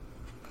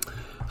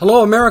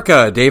Hello,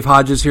 America. Dave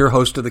Hodges here,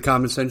 host of The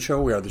Common Sense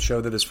Show. We are the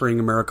show that is freeing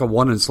America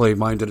one enslaved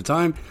mind at a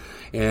time.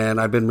 And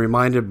I've been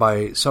reminded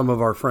by some of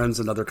our friends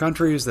in other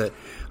countries that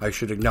I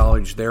should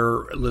acknowledge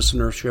their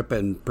listenership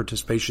and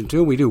participation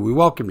too. We do. We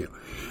welcome you.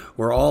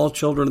 We're all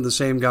children of the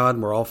same God,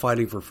 and we're all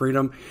fighting for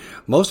freedom.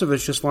 Most of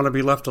us just want to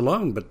be left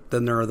alone, but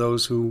then there are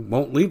those who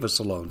won't leave us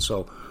alone.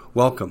 So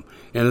welcome.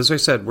 And as I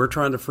said, we're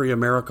trying to free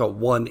America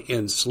one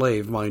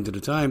enslaved mind at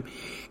a time.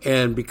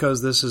 And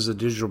because this is a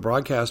digital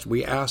broadcast,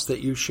 we ask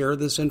that you share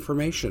this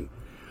information.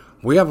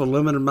 We have a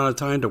limited amount of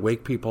time to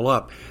wake people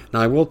up.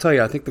 Now, I will tell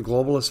you, I think the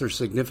globalists are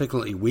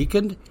significantly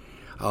weakened.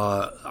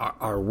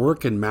 Our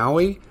work in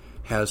Maui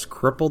has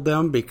crippled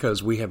them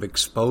because we have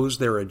exposed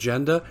their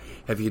agenda.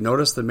 Have you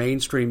noticed the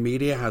mainstream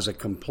media has a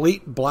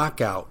complete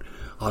blackout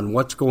on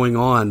what's going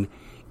on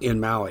in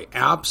Maui?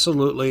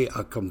 Absolutely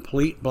a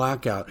complete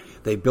blackout.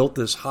 They built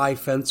this high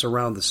fence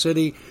around the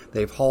city.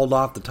 They've hauled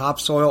off the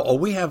topsoil. Oh,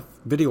 we have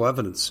video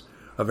evidence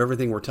of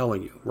everything we're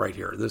telling you right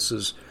here.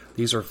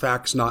 These are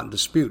facts not in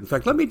dispute. In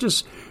fact, let me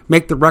just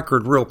make the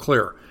record real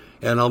clear.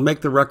 And I'll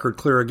make the record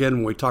clear again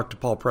when we talk to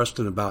Paul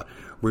Preston about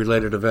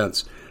related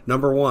events.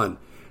 Number one,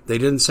 they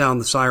didn't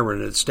sound the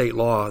siren. It's state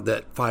law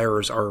that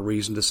fires are a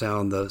reason to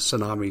sound the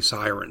tsunami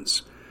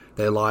sirens.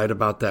 They lied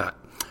about that.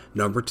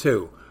 Number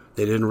two,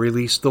 they didn't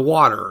release the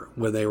water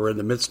when they were in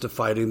the midst of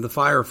fighting the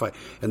firefight.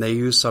 And they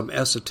used some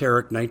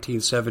esoteric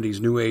 1970s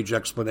New Age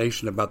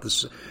explanation about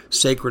the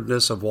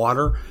sacredness of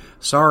water.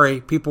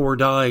 Sorry, people were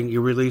dying.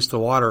 You released the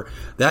water.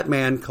 That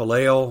man,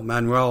 Kaleo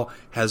Manuel,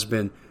 has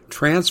been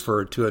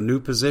transferred to a new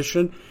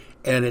position,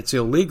 and it's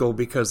illegal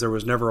because there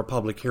was never a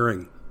public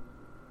hearing.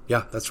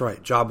 Yeah, that's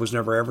right. Job was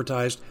never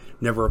advertised,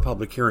 never a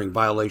public hearing,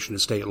 violation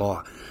of state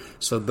law.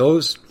 So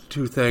those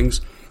two things.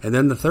 And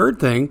then the third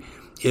thing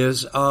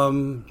is, where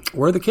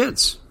are the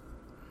kids?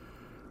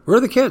 Where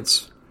are the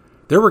kids?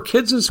 There were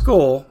kids in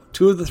school,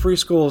 2 of the 3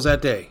 schools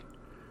that day.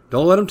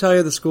 Don't let them tell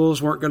you the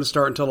schools weren't going to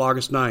start until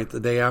August 9th, the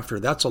day after.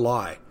 That's a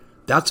lie.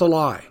 That's a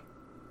lie.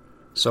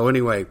 So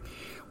anyway,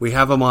 we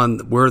have them on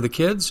where are the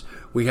kids?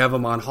 We have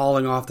them on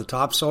hauling off the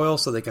topsoil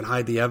so they can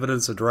hide the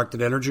evidence of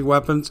directed energy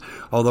weapons,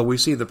 although we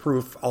see the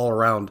proof all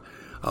around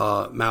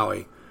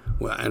Maui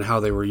and how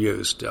they were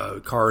used.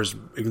 Cars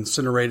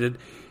incinerated,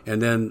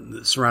 and then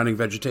the surrounding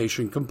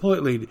vegetation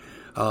completely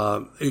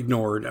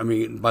ignored,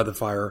 by the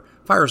fire.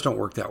 Fires don't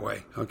work that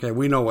way, okay?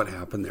 We know what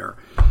happened there.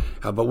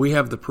 But we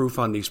have the proof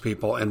on these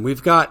people, and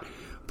we've got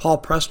Paul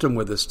Preston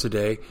with us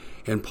today,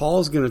 and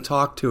Paul's going to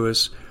talk to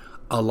us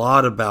a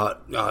lot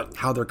about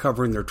how they're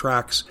covering their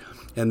tracks,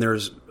 and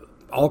there's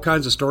all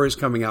kinds of stories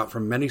coming out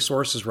from many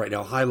sources right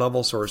now,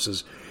 high-level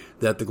sources,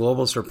 that the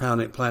globalists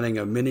are planning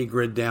a mini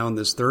grid down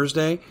this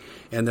Thursday,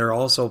 and they're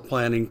also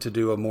planning to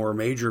do a more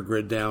major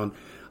grid down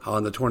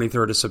on the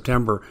 23rd of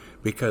September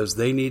because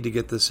they need to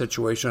get this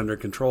situation under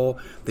control.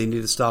 They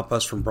need to stop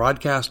us from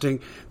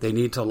broadcasting. They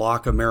need to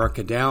lock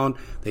America down.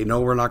 They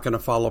know we're not going to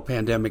follow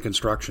pandemic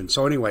instructions.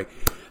 So anyway,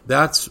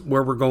 that's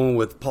where we're going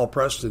with Paul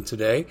Preston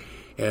today.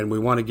 And we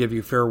want to give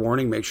you fair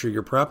warning. Make sure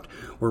you're prepped.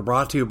 We're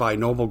brought to you by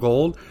Noble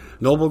Gold.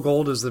 Noble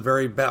Gold is the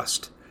very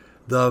best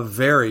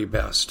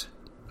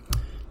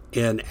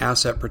in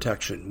asset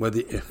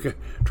protection.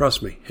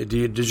 Trust me.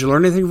 Did you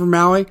learn anything from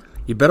Maui?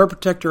 You better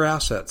protect your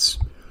assets.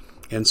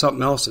 And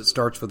something else that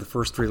starts with the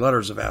first 3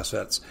 letters of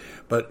assets.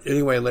 But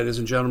anyway, ladies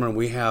and gentlemen,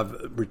 we have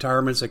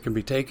retirements that can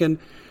be taken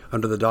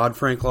under the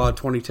Dodd-Frank Law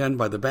 2010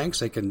 by the banks.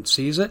 They can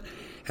seize it,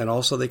 and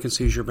also they can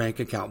seize your bank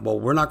account. Well,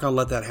 we're not going to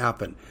let that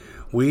happen.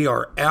 We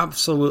are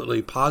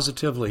absolutely,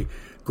 positively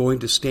going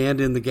to stand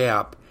in the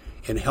gap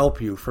and help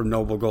you from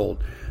Noble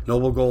Gold.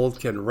 Noble Gold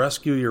can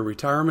rescue your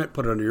retirement,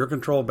 put it under your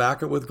control,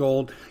 back it with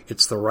gold.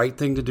 It's the right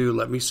thing to do.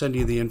 Let me send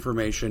you the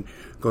information.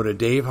 Go to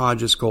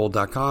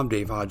davehodgesgold.com,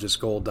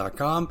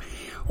 davehodgesgold.com,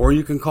 or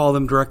you can call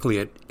them directly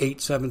at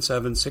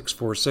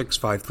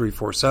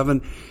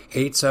 877-646-5347,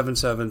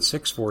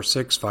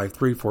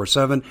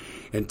 877-646-5347,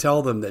 and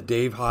tell them that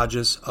Dave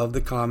Hodges of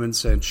The Common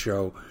Sense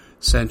Show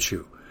sent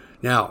you.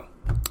 Now,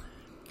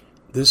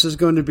 this is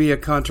going to be a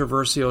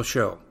controversial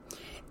show.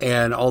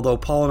 And although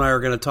Paul and I are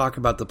going to talk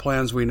about the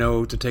plans we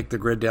know to take the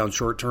grid down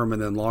short term and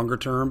then longer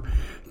term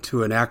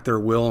to enact their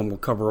will, and we'll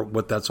cover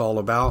what that's all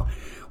about,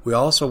 we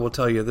also will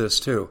tell you this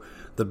too.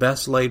 The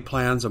best laid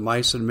plans of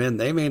mice and men,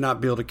 they may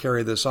not be able to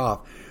carry this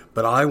off,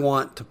 but I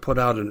want to put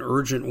out an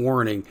urgent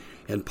warning,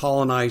 and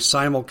Paul and I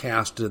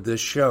simulcasted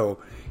this show,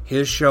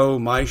 his show,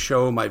 my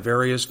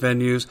various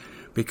venues,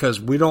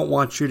 because we don't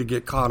want you to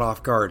get caught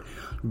off guard.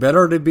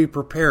 Better to be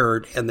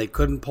prepared and they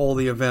couldn't pull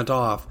the event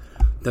off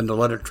than to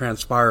let it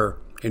transpire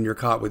and you're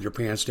caught with your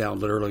pants down,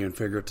 literally and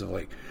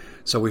figuratively.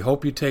 So we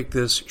hope you take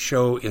this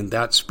show in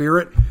that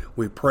spirit.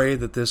 We pray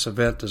that this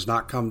event does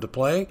not come to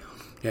play.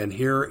 And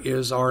here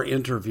is our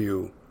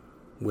interview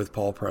with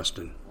Paul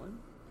Preston.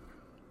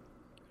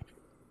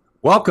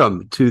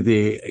 Welcome to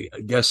the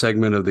guest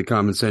segment of the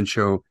Common Sense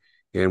Show.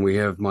 And we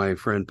have my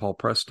friend Paul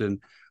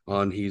Preston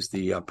on. He's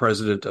the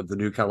president of the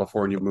New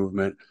California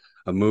Movement,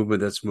 a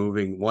movement that's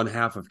moving one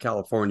half of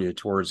California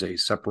towards a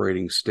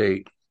separating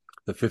state,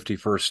 the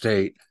 51st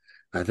state.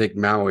 I think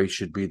Maui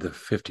should be the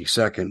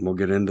 52nd. We'll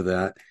get into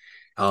that.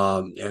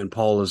 And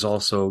Paul has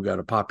also got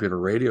a popular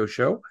radio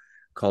show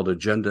called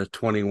Agenda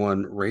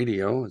 21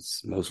 Radio.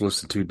 It's the most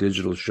listened to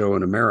digital show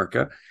in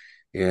America.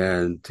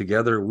 And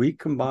together we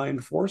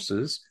combine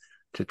forces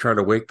to try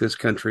to wake this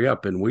country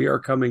up. And we are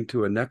coming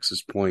to a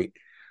nexus point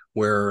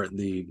where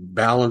the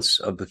balance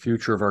of the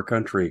future of our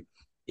country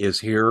is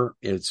here.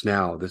 It's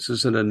now. This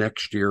isn't a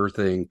next year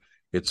thing.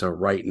 It's a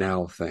right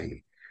now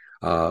thing.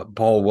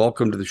 Paul,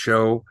 welcome to the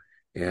show.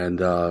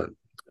 And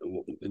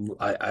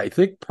I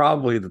think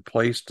probably the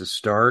place to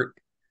start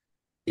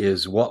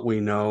is what we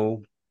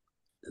know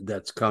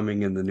that's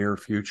coming in the near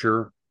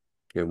future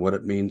and what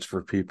it means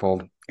for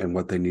people and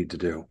what they need to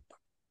do.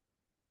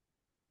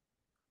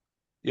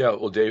 Yeah,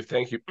 well, Dave,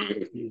 thank you.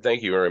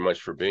 Thank you very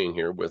much for being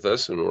here with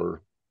us. And we're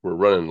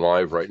running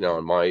live right now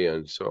on my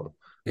end. So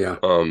Yeah.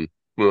 we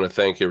want to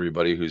thank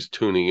everybody who's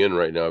tuning in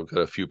right now. I've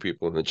got a few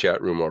people in the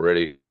chat room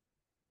already.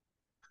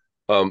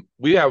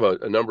 We have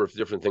a number of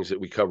different things that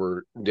we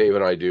cover, Dave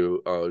and I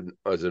do,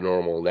 as a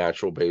normal,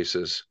 natural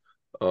basis.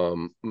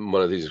 One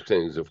of these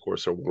things, of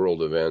course, are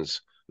world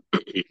events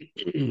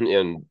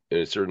and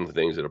certain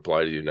things that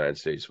apply to the United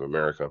States of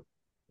America.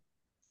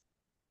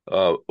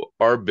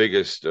 Our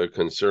biggest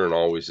concern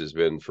always has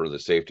been for the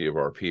safety of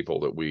our people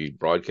that we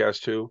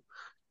broadcast to,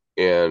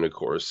 and of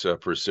course,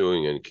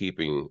 pursuing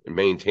and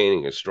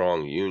maintaining a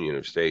strong union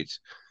of states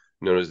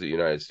known as the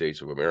United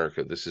States of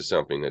America. This is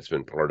something that's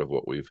been part of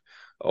what we've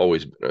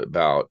always been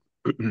about.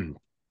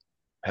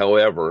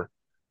 However,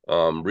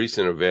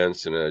 recent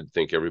events, and I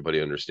think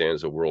everybody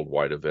understands the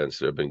worldwide events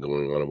that have been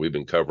going on, and we've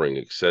been covering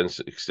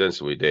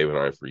extensively, Dave and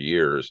I, for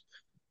years.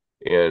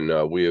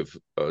 And we have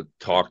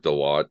talked a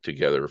lot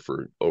together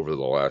for over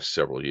the last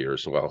several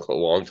years. Well, a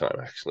long time,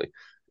 actually.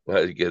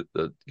 It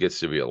gets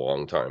to be a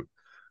long time.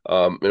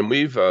 And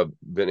we've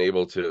been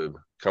able to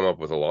come up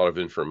with a lot of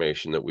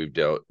information that we've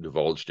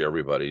divulged to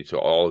everybody, to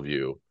all of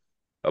you,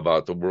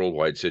 about the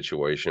worldwide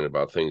situation,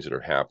 about things that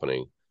are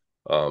happening.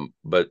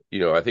 But,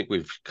 I think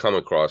we've come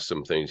across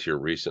some things here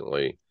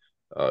recently,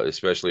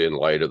 especially in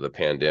light of the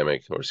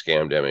pandemic or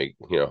scamdemic,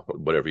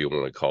 whatever you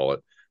want to call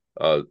it.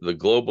 The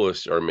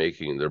globalists are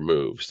making their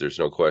moves. There's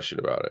no question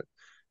about it.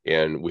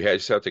 And we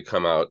just have to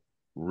come out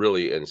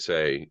really and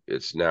say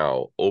it's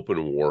now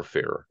open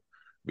warfare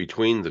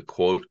between the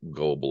quote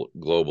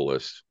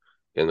globalists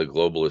and the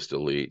globalist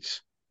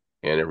elites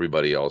and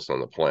everybody else on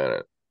the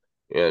planet.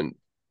 And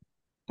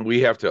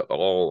we have to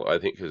all, I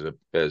think,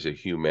 as a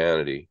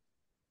humanity,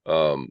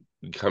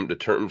 come to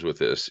terms with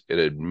this and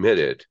admit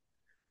it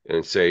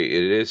and say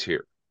it is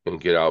here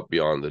and get out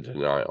beyond the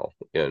denial.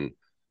 And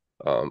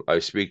I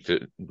speak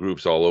to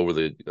groups all over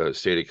the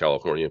state of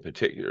California in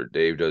particular.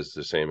 Dave does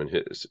the same in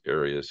his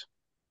areas.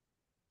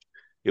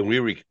 And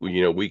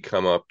we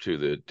come up to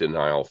the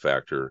denial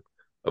factor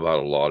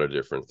about a lot of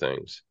different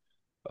things.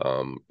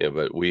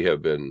 But we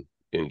have been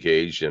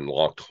engaged and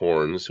locked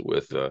horns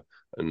with a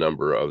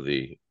number of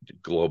the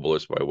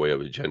globalists by way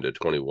of Agenda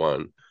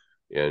 21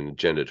 and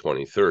Agenda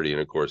 2030.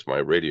 And of course, my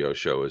radio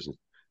show is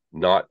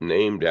not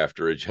named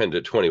after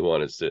Agenda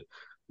 21. It's the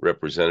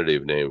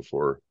representative name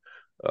for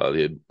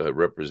the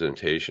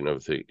representation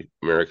of the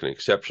American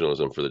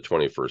exceptionalism for the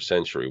 21st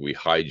century. We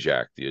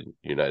hijacked the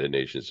United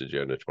Nations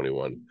Agenda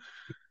 21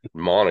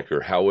 moniker.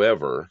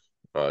 However,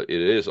 it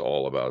is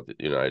all about the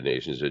United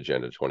Nations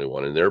Agenda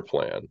 21 and their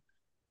plan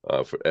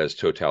as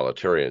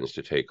totalitarians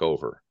to take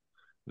over.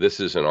 This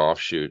is an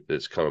offshoot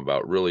that's come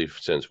about really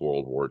since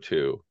World War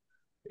II.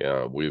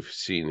 We've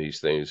seen these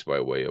things by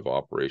way of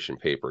Operation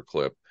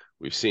Paperclip.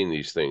 We've seen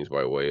these things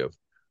by way of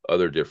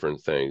other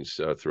different things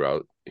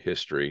throughout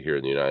history here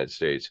in the United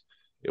States.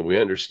 And we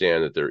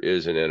understand that there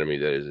is an enemy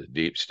that is a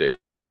deep state.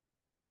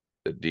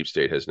 The deep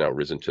state has now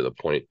risen to the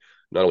point,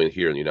 not only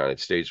here in the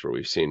United States, where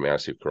we've seen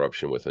massive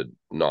corruption with a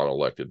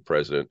non-elected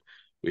president.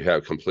 We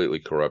have completely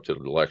corrupted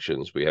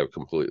elections. We have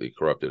completely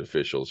corrupted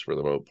officials for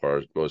the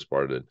most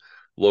part at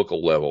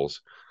local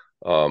levels.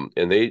 And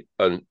they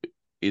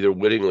either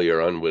wittingly or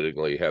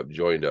unwittingly have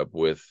joined up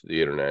with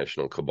the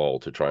international cabal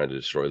to try and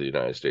destroy the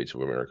United States of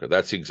America.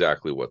 That's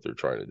exactly what they're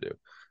trying to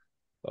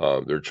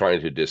do. They're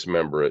trying to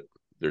dismember it.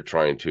 They're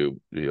trying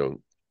to,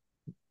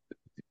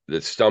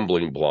 the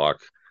stumbling block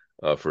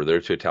for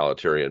their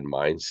totalitarian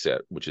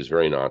mindset, which is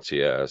very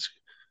Nazi-esque,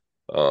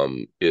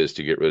 is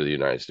to get rid of the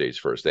United States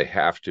first. They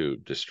have to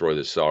destroy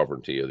the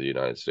sovereignty of the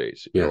United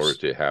States in order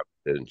to have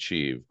and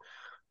achieve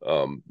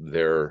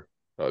their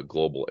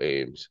global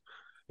aims.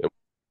 And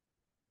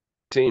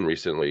we've seen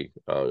recently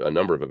a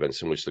number of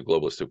events in which the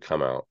globalists have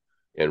come out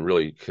and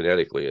really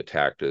kinetically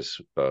attacked us.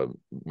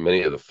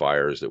 Many of the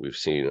fires that we've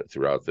seen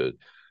throughout the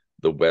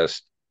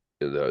West,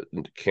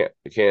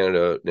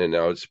 Canada, and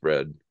now it's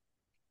spread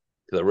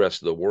to the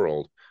rest of the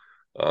world.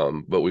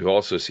 But we've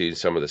also seen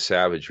some of the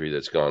savagery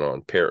that's gone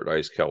on.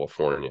 Paradise,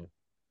 California,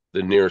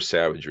 the near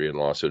savagery and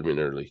loss of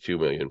nearly 2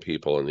 million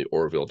people in the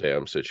Orville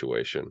Dam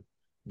situation,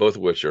 both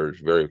of which are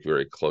very,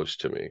 very close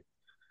to me.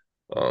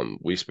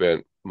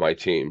 My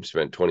team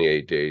spent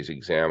 28 days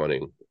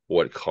examining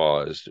what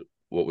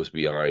was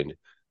behind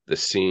the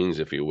scenes,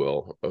 if you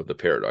will, of the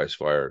Paradise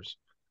fires.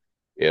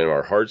 And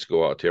our hearts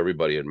go out to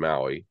everybody in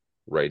Maui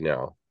right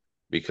now,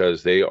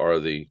 because they are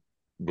the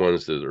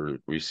ones that are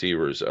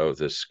receivers of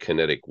this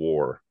kinetic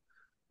war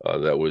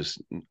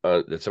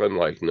that's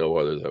unlike no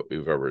other that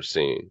we've ever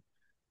seen.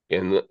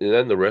 And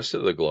then the rest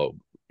of the globe,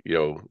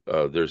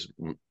 there's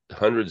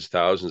hundreds,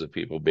 thousands of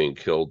people being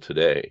killed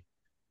today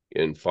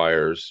in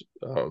fires,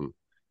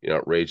 in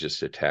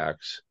outrageous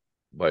attacks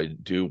by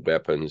new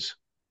weapons.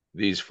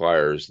 These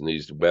fires and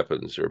these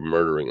weapons are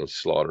murdering and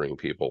slaughtering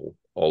people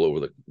all over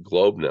the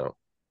globe now,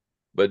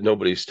 but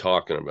nobody's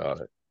talking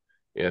about it.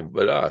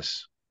 But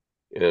us,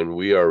 and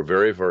we are a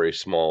very, very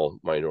small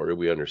minority.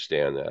 We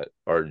understand that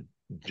our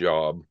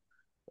job,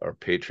 our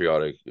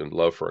patriotic and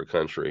love for our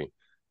country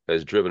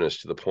has driven us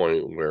to the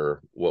point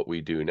where what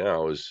we do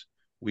now is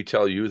we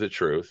tell you the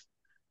truth,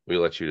 we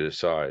let you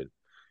decide.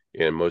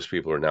 And most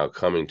people are now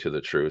coming to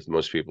the truth.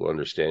 Most people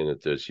understand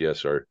that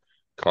yes, our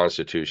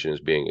Constitution is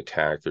being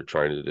attacked. They're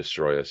trying to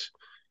destroy us.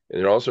 And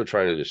they're also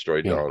trying to destroy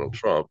Yeah. Donald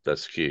Trump.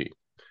 That's key.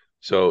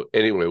 So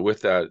anyway,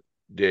 with that,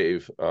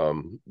 Dave,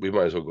 we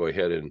might as well go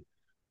ahead and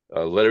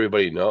let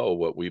everybody know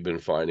what we've been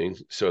finding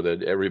so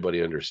that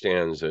everybody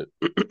understands that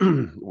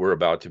we're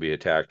about to be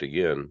attacked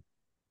again.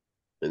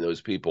 And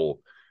those people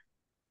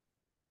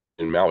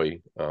in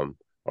Maui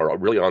are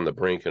really on the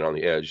brink and on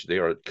the edge. They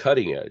are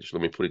cutting edge.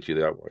 Let me put it to you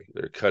that way.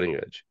 They're cutting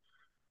edge.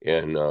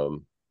 And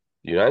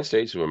the United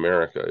States of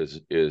America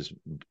is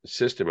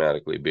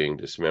systematically being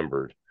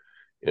dismembered.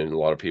 And a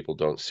lot of people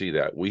don't see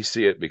that. We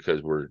see it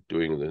because we're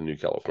doing the new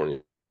California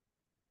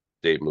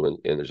state movement,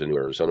 and there's a new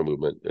Arizona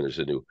movement, and there's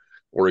a new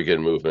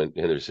Oregon movement,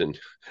 and there's a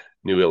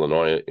new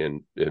Illinois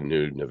and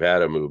new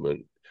Nevada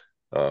movement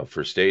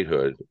for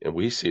statehood. And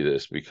we see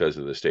this because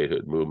of the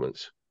statehood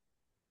movements.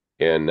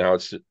 And now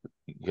it's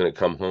going to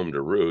come home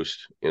to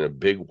roost in a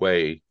big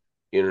way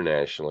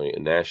internationally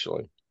and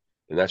nationally.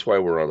 And that's why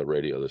we're on the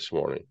radio this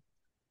morning,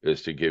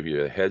 is to give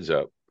you a heads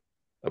up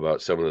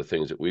about some of the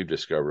things that we've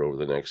discovered over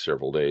the next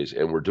several days.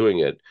 And we're doing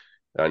it,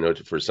 I know,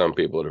 for some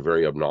people at a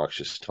very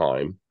obnoxious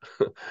time,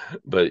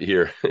 but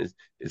here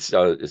it's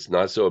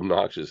not so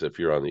obnoxious if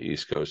you're on the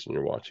East Coast and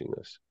you're watching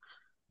this.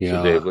 Yeah.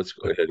 So Dave, let's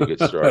go ahead and get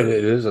started.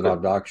 It is an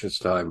obnoxious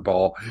time,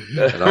 Paul,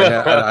 and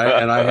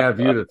I have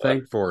you to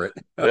thank for it.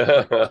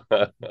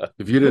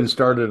 If you didn't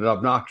start at an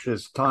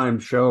obnoxious time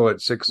show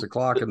at 6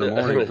 o'clock in the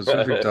morning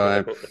Pacific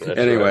time,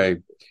 anyway,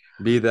 right.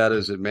 Be that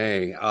as it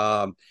may.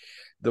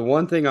 The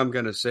one thing I'm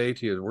going to say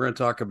to you is we're going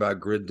to talk about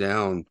grid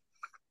down,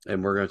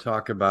 and we're going to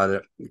talk about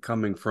it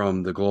coming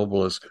from the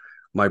globalists.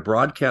 My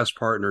broadcast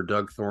partner,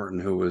 Doug Thornton,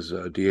 who was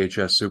a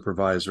DHS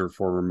supervisor,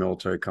 former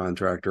military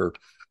contractor,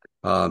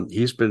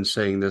 he's been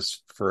saying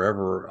this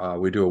forever.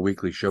 We do a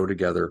weekly show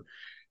together,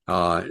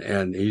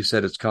 and he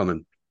said it's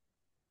coming.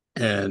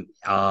 And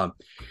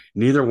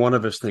neither one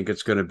of us think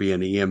it's going to be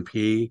an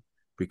EMP,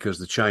 because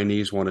the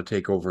Chinese want to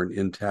take over an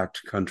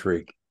intact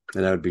country,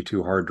 and that would be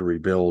too hard to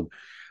rebuild.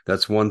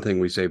 That's one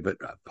thing we say. But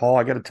Paul,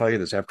 I got to tell you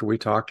this. After we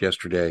talked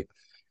yesterday,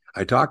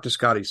 I talked to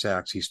Scotty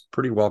Sachs. He's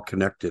pretty well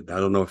connected.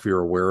 I don't know if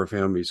you're aware of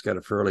him. He's got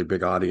a fairly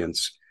big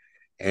audience.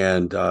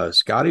 And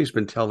Scotty's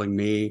been telling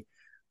me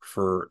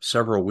for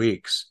several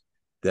weeks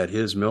that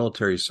his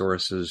military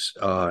sources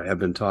have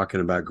been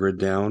talking about grid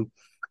down.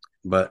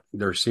 But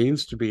there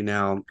seems to be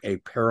now a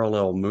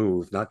parallel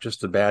move, not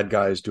just the bad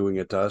guys doing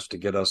it to us to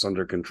get us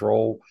under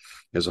control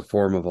as a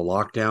form of a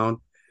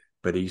lockdown.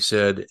 But he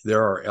said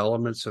there are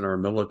elements in our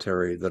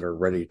military that are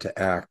ready to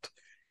act,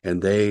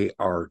 and they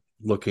are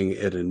looking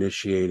at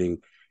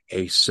initiating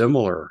a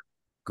similar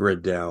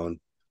grid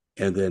down,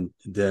 and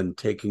then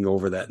taking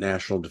over that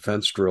national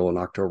defense drill on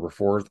October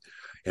 4th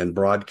and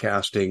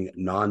broadcasting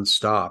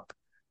nonstop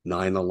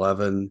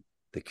 9/11,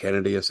 the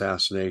Kennedy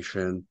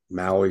assassination,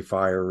 Maui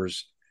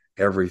fires,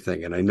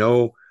 everything. And I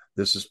know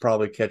this is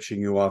probably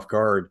catching you off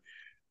guard,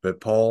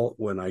 but Paul,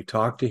 when I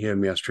talked to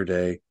him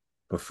yesterday,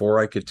 before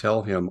I could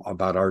tell him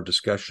about our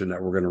discussion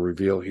that we're going to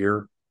reveal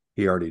here,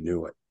 he already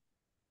knew it.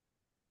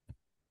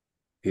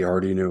 He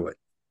already knew it.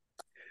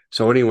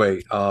 So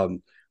anyway,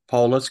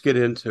 Paul, let's get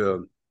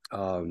into,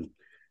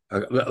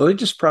 let me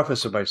just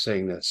preface it by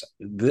saying this,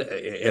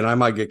 and I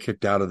might get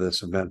kicked out of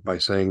this event by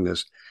saying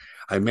this.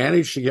 I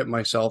managed to get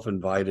myself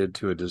invited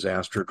to a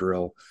disaster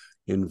drill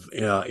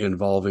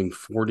involving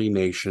 40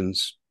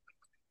 nations,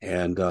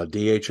 and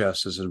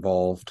DHS is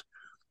involved.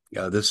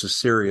 This is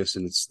serious,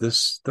 and it's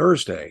this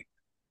Thursday.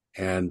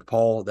 And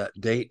Paul, that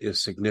date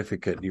is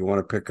significant. Do you want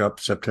to pick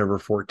up September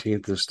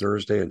 14th, this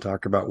Thursday, and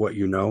talk about what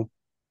you know?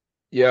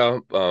 Yeah.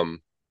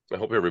 I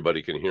hope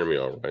everybody can hear me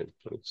all right.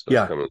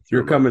 Yeah,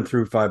 you're coming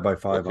through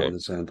 5x5 okay. On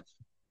this end.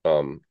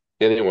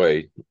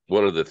 Anyway,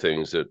 one of the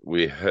things that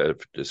we have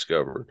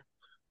discovered,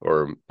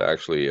 or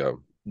actually,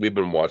 we've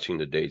been watching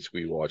the dates.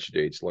 We watch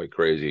dates like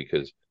crazy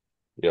because,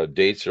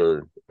 dates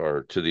are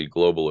to the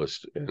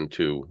globalists and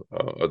to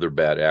other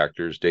bad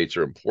actors. Dates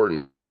are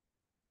important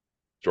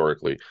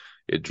historically.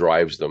 It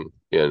drives them,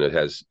 and it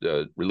has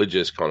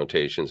religious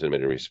connotations in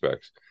many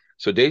respects.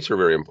 So dates are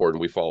very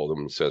important. We follow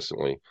them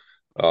incessantly.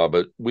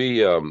 But we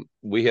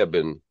have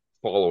been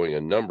following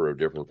a number of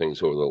different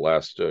things over the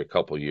last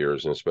couple of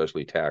years, and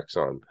especially attacks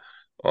on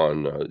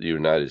on the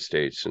United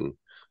States and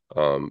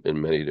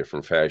in many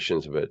different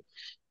fashions. But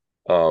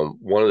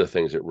one of the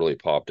things that really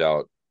popped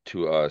out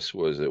to us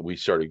was that we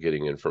started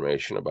getting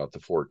information about the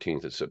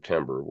 14th of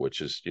September,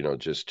 which is,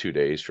 just 2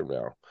 days from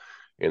now.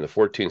 And the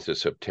 14th of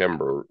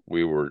September,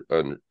 we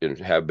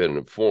have been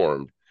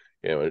informed,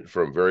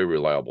 from very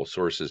reliable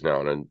sources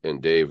now.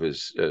 And Dave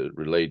has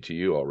relayed to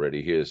you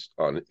already. He is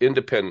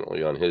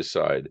independently on his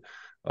side.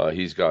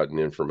 He's gotten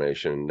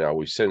information. Now,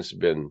 we've since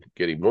been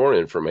getting more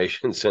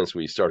information since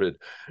we started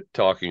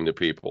talking to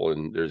people,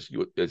 and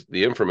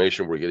the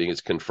information we're getting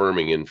is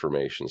confirming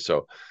information.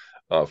 So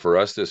for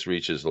us, this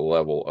reaches the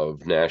level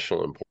of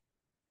national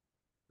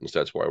importance.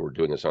 That's why we're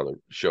doing this on the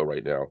show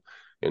right now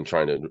and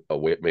trying to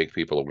make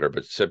people aware.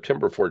 But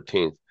September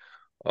 14th,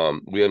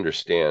 we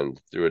understand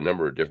through a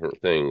number of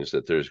different things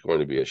that there's going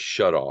to be a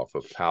shutoff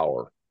of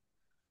power.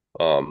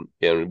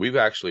 And we've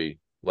actually,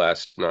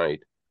 last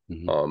night,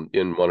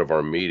 in one of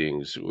our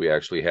meetings, we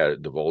actually had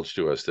it divulged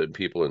to us that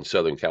people in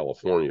Southern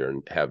California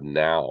have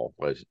now,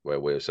 by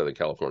way of Southern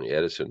California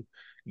Edison,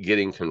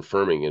 getting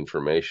confirming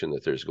information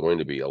that there's going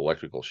to be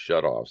electrical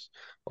shutoffs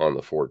on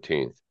the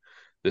 14th.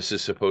 This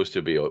is supposed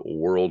to be a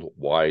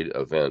worldwide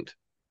event.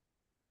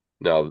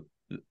 Now,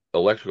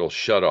 electrical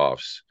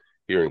shutoffs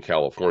here in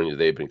California,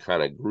 they've been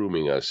kind of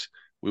grooming us.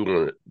 We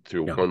went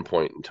through one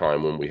point in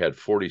time when we had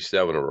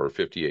 47 of our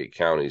 58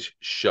 counties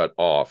shut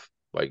off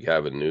by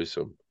Gavin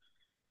Newsom.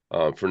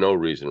 For no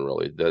reason,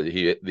 really.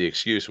 The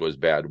excuse was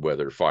bad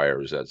weather,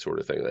 fires, that sort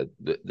of thing.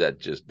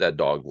 That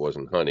dog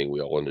wasn't hunting.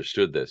 We all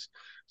understood this.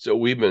 So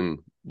when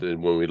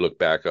we look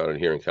back on it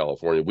here in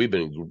California, we've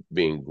been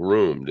being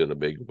groomed in a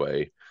big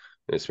way,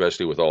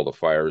 especially with all the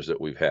fires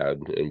that we've had,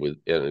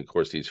 and of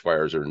course these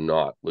fires are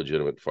not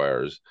legitimate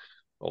fires.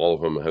 All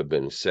of them have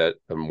been set.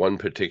 On one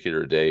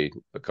particular day,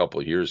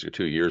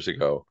 2 years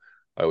ago,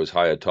 I was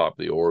high atop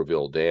the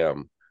Oroville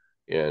Dam.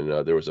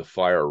 And there was a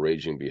fire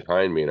raging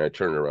behind me, and I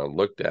turned around,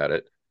 looked at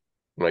it.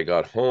 When I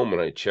got home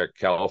and I checked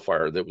CAL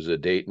FIRE, that was a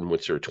date in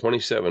which there were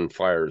 27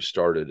 fires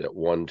started at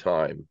one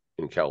time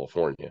in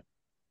California.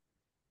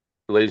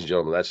 Ladies and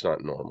gentlemen, that's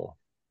not normal.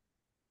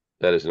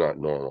 That is not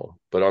normal.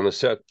 But on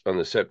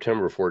the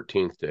September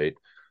 14th date,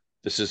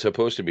 this is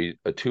supposed to be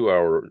a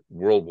 2-hour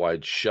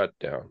worldwide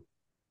shutdown.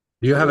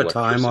 Do you have a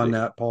time on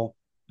that, Paul?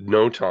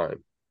 No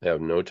time. I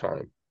have no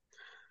time.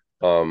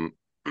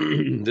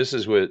 This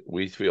is what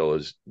we feel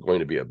is going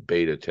to be a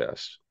beta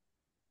test,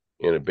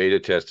 and a beta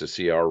test to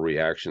see our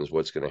reactions,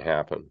 what's going to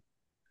happen.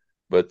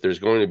 But there's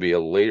going to be a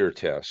later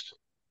test,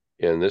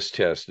 and this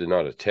test is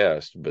not a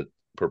test, but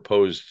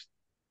proposed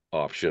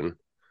option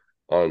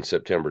on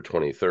September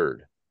 23rd,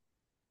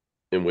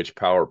 in which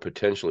power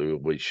potentially will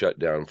be shut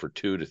down for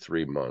 2 to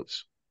 3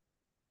 months.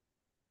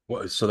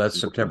 So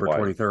that's September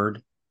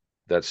 23rd?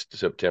 That's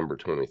September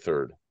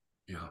 23rd.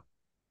 Yeah.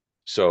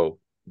 So,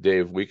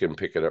 Dave, we can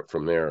pick it up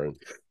from there. And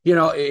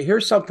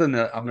here's something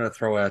that I'm going to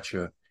throw at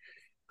you.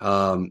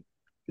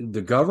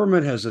 The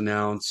government has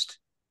announced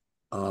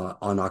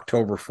on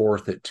October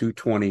 4th at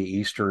 2:20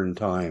 Eastern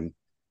time,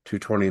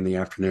 2:20 in the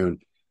afternoon,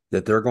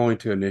 that they're going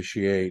to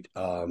initiate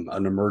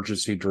an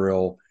emergency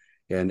drill,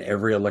 and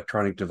every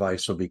electronic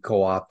device will be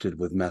co-opted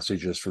with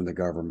messages from the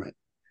government.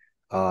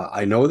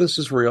 I know this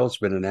is real. It's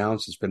been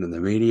announced. It's been in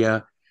the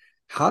media.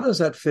 How does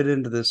that fit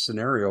into this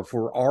scenario? If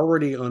we're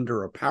already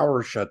under a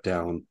power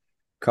shutdown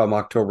come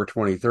October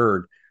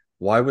 23rd,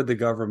 why would the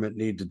government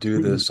need to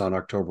do this on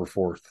October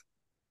 4th?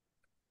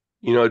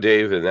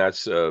 Dave, and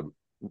that's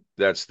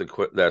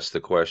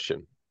the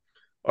question.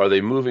 Are they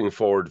moving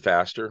forward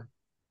faster?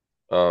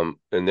 And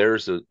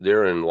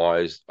therein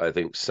lies, I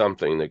think,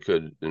 something that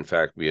could, in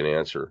fact, be an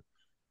answer.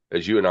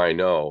 As you and I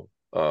know,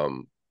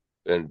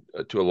 and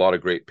to a lot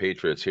of great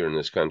patriots here in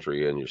this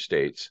country and your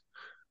states,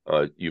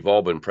 you've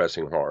all been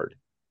pressing hard.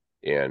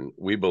 And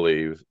we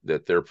believe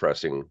that they're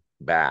pressing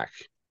back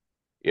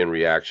in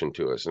reaction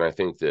to us. And I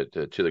think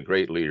that to the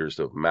great leaders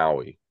of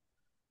Maui,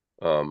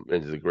 and to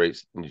the great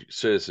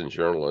citizen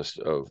journalists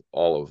of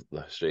all of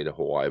the state of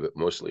Hawaii, but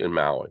mostly in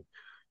Maui,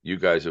 you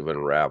guys have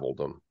unraveled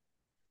them.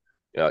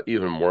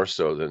 Even more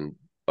so than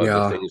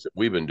the things that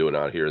we've been doing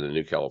out here in the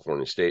New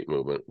California State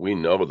Movement. We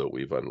know that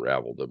we've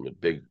unraveled them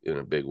in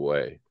a big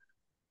way.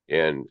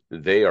 And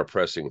they are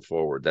pressing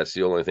forward. That's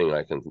the only thing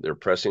they're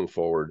pressing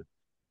forward.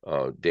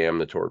 Damn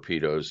the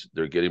torpedoes.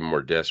 They're getting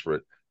more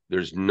desperate.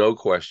 There's no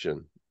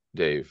question,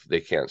 Dave, they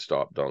can't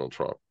stop Donald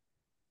Trump.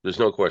 There's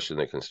no question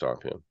they can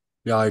stop him.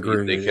 Yeah, I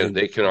agree.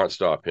 They cannot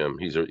stop him.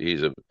 He's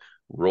a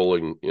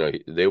rolling,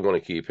 they want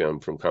to keep him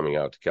from coming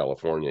out to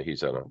California.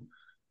 He's on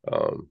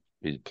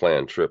he's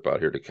planned trip out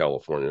here to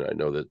California. I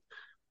know that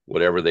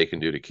whatever they can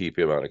do to keep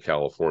him out of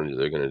California,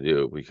 they're going to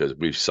do, because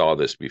we saw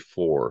this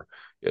before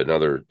in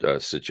other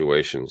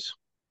situations.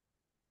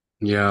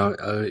 Yeah,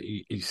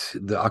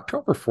 the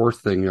October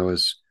 4th thing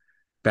is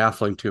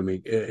baffling to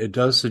me. It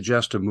does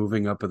suggest a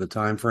moving up of the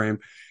time frame.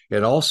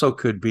 It also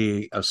could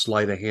be a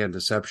sleight of hand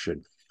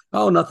deception.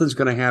 Oh, nothing's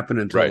going to happen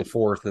until the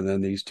 4th, and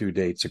then these two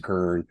dates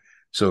occur. And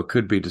so it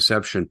could be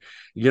deception.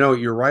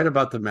 You're right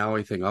about the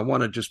Maui thing. I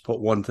want to just put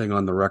one thing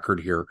on the record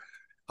here.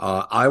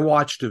 I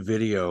watched a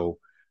video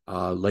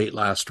late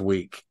last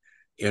week,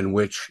 in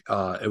which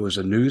it was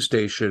a news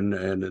station,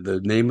 and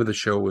the name of the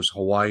show was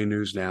Hawaii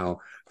News Now.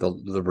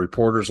 The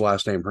reporter's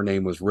last name, her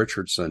name was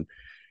Richardson,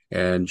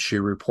 and she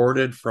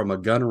reported from a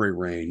gunnery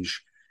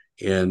range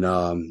in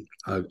a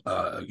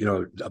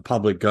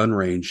public gun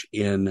range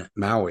in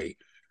Maui,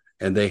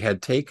 and they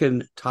had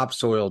taken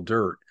topsoil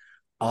dirt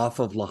off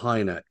of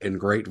Lahaina in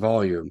great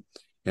volume,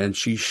 and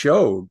she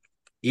showed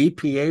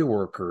EPA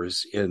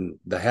workers in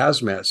the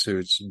hazmat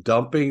suits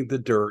dumping the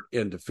dirt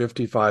into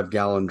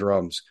 55-gallon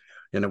drums.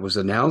 And it was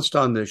announced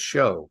on this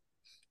show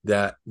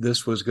that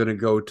this was going to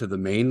go to the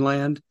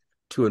mainland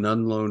to an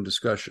unknown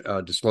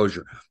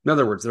disclosure. In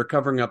other words, they're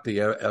covering up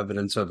the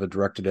evidence of a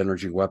directed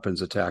energy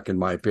weapons attack, in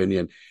my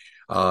opinion.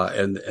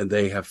 And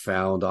they have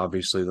found,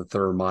 obviously, the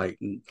thermite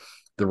and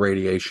the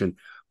radiation.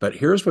 But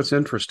here's what's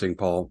interesting,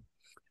 Paul.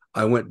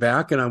 I went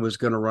back and I was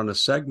going to run a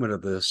segment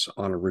of this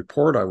on a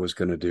report I was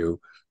going to do,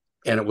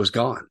 and it was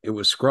gone. It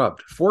was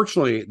scrubbed.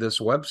 Fortunately, this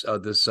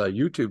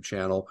YouTube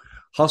channel,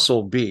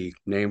 Hustle Bee,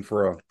 named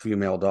for a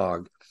female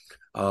dog,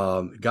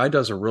 guy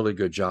does a really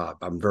good job.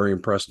 I'm very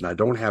impressed, and I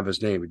don't have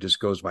his name. He just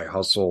goes by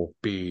Hustle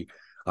Bee,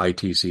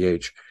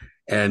 ITCH,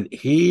 and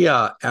he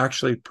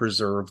actually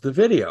preserved the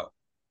video.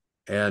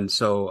 And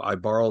so I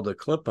borrowed a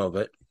clip of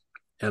it,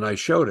 and I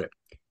showed it.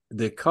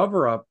 The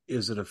cover up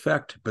is in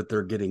effect, but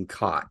they're getting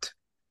caught.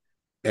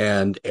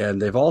 And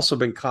they've also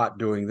been caught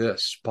doing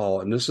this,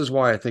 Paul, and this is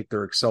why I think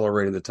they're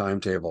accelerating the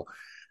timetable.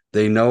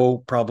 They know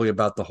probably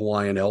about the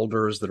Hawaiian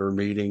elders that are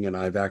meeting, and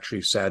I've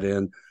actually sat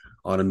in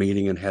on a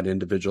meeting and had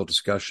individual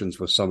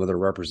discussions with some of their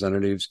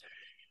representatives.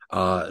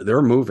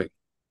 They're moving,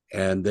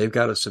 and they've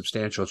got a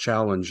substantial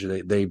challenge,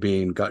 they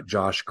being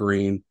Josh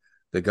Green,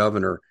 the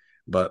governor.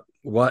 But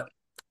what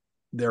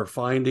they're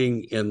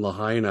finding in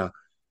Lahaina,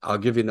 I'll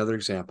give you another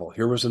example.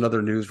 Here was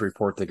another news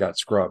report that got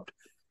scrubbed.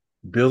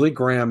 Billy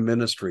Graham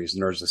Ministries,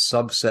 and there's a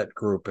subset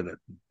group in it.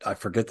 I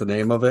forget the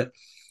name of it,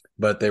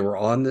 but they were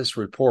on this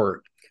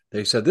report.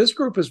 They said this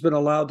group has been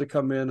allowed to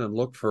come in and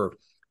look for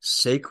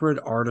sacred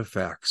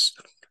artifacts,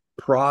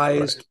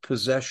 prized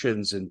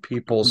possessions in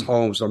people's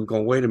homes. I'm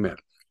going, wait a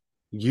minute.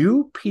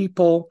 You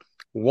people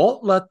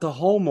won't let the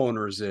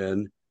homeowners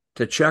in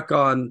to check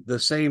on the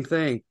same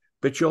thing,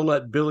 but you'll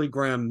let Billy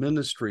Graham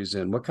Ministries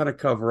in. What kind of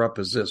cover up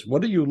is this?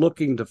 What are you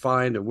looking to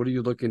find, and what are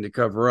you looking to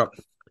cover up?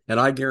 And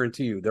I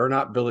guarantee you, they're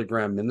not Billy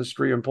Graham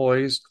Ministry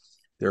employees.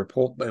 They're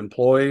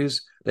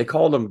employees. They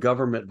call them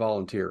government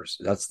volunteers.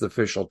 That's the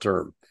official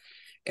term.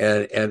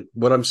 And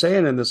what I'm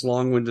saying in this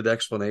long-winded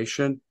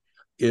explanation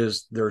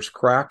is there's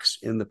cracks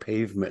in the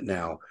pavement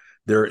now.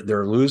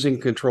 They're losing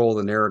control of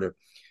the narrative.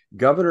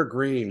 Governor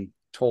Green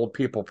told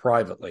people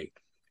privately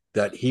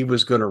that he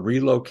was going to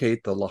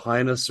relocate the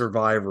Lahaina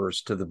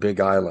survivors to the Big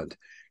Island,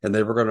 and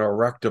they were going to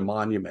erect a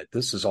monument.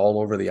 This is all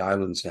over the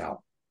islands now.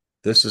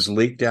 This is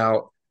leaked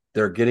out.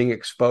 They're getting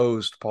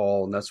exposed,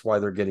 Paul, and that's why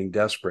they're getting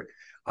desperate.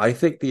 I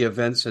think the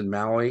events in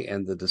Maui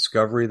and the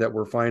discovery that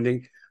we're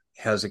finding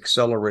has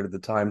accelerated the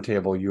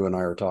timetable you and I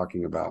are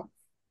talking about.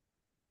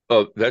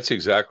 Oh, that's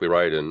exactly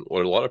right. And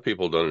what a lot of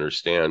people don't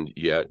understand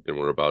yet, and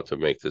we're about to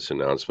make this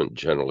announcement,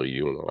 generally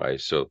you and I,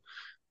 so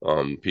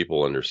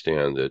people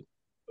understand that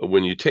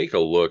when you take a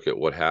look at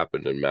what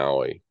happened in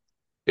Maui,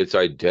 it's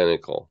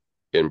identical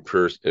in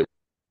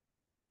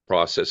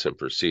process and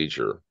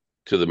procedure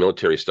to the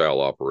military-style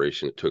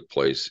operation that took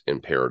place in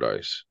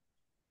Paradise,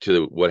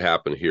 to what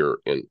happened here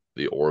in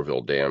the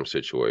Oroville Dam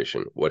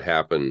situation, what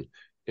happened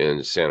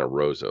in Santa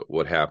Rosa,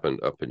 what happened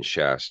up in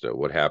Shasta,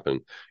 what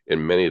happened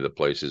in many of the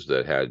places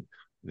that had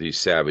these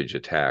savage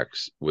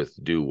attacks with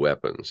due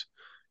weapons.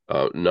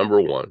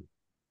 Number one,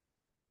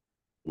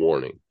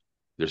 warning.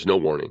 There's no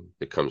warning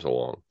that comes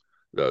along.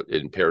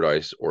 In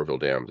Paradise, Oroville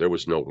Dam, there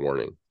was no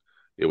warning.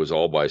 It was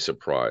all by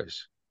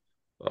surprise.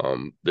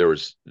 There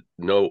was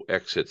no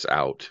exits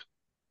out.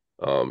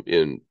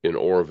 In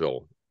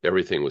Oroville,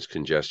 everything was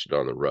congested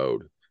on the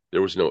road.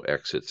 There was no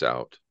exits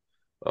out.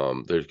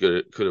 There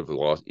could have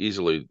lost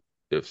easily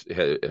if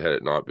had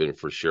it not been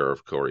for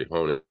Sheriff Corey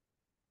Honan.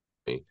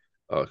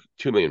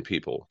 2 million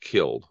people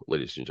killed,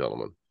 ladies and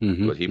gentlemen.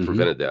 But he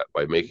prevented that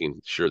by making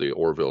sure the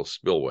Oroville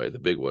spillway, the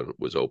big one,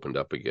 was opened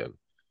up again.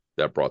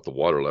 That brought the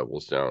water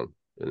levels down,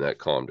 and that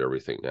calmed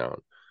everything down.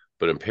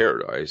 But in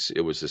Paradise,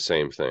 it was the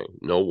same thing.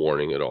 No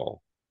warning at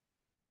all.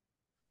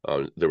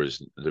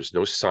 There's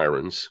no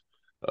sirens.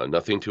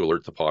 Nothing to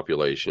alert the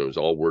population. It was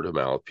all word of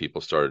mouth.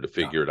 People started to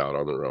figure it out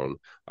on their own.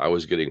 I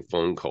was getting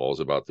phone calls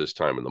about this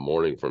time in the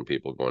morning from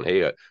people going,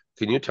 hey,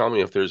 can you tell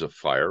me if there's a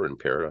fire in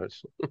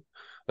Paradise?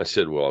 I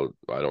said, well,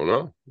 I don't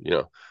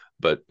know,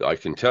 but I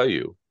can tell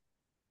you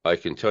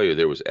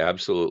there was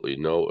absolutely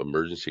no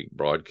emergency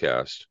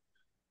broadcast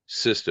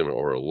system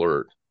or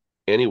alert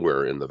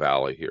anywhere in the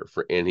valley here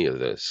for any of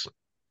this.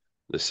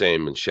 The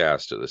same in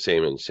Shasta, the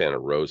same in Santa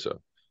Rosa.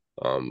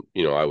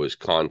 I was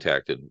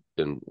contacted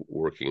and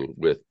working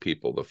with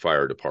people, the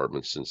fire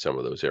departments in some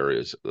of those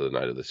areas the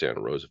night of the Santa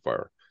Rosa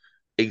fire.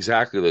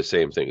 Exactly the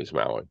same thing as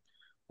Maui.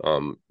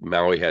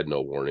 Maui had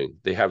no warning.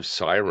 They have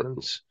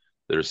sirens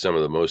that are some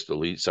of the most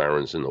elite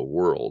sirens in the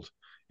world,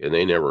 and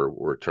they never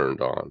were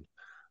turned on.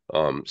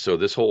 So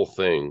this whole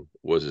thing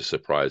was a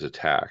surprise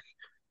attack.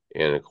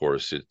 And of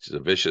course, it's a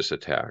vicious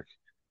attack.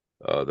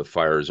 The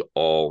fires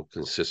all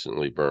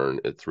consistently burn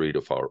at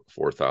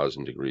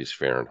 4,000 degrees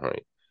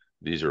Fahrenheit.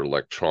 These are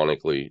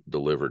electronically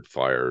delivered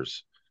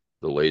fires,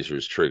 the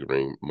lasers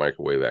triggering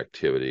microwave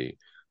activity.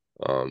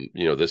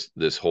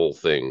 This whole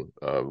thing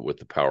with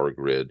the power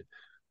grid,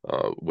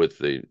 with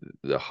the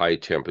high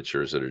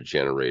temperatures that are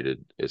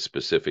generated at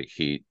specific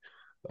heat,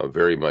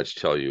 very much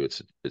tell you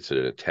it's an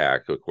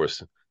attack. Of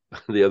course,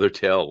 the other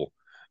tell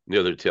the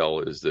other tell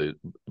is the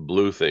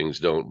blue things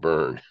don't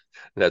burn.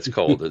 That's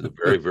called a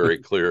very, very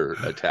clear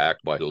attack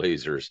by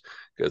lasers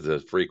because the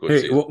Hey,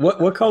 frequency is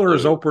what color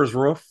is blue. Oprah's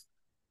roof?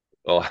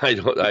 Oh, I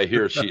don't. I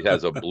hear she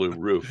has a blue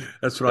roof,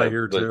 That's what I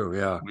hear but too.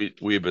 Yeah.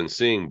 we've been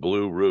seeing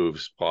blue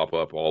roofs pop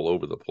up all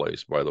over the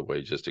place. By the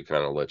way, just to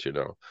kind of let you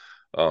know.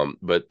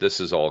 But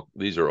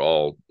these are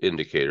all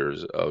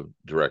indicators of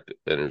direct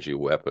energy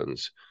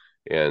weapons,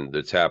 and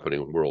it's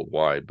happening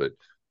worldwide. But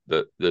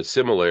the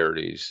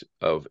similarities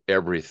of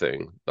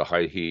everything, the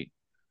high heat,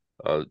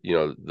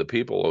 the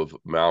people of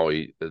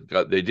Maui,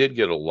 they did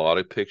get a lot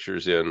of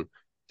pictures in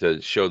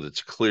to show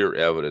that's clear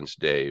evidence,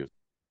 Dave,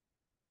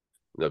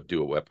 of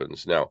dual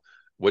weapons. Now,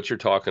 what you're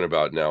talking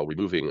about now,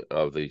 removing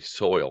of the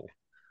soil,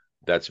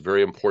 that's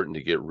very important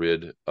to get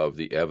rid of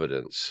the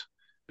evidence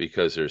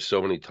because there's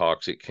so many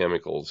toxic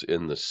chemicals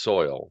in the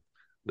soil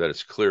that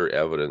it's clear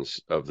evidence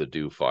of the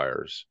dew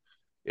fires.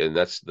 And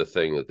that's the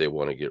thing that they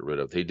want to get rid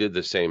of. They did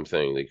the same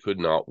thing. They could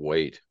not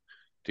wait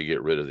to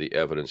get rid of the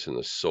evidence in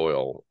the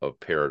soil of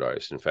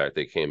Paradise. In fact,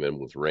 they came in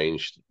with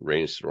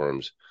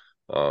rainstorms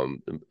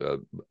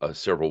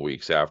several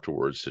weeks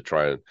afterwards to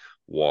try and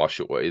wash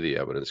away the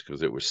evidence because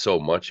there was so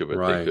much of it they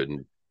Right.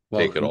 couldn't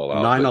take it Well, all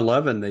out. But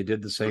 9/11, they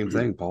did the same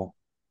thing, Paul.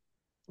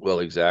 well,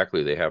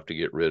 exactly, they have to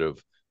get rid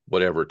of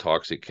whatever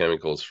toxic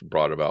chemicals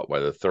brought about by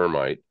the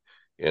thermite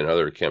and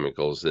other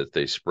chemicals that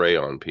they spray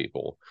on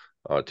people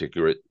to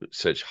get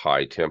such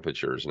high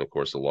temperatures. And of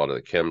course, a lot of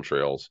the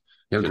chemtrails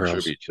Chemtrails.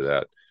 contribute to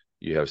that.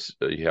 You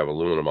have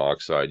aluminum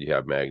oxide, you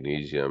have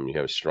magnesium, you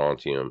have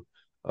strontium,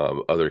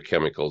 other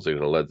chemicals. They're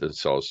going to lend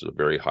themselves to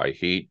very high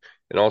heat,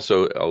 and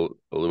also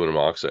aluminum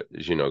oxide,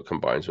 as you know,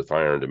 combines with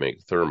iron to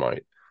make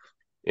thermite,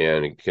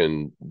 and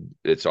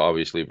it's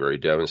obviously very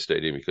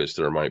devastating because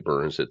thermite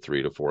burns at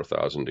 3 to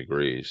 4,000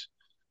 degrees.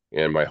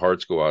 And my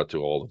hearts go out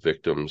to all the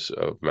victims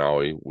of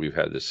Maui. We've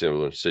had this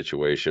similar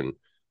situation.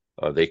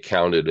 They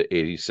counted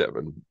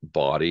 87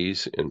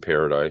 bodies in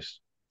Paradise,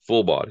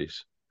 full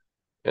bodies,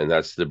 and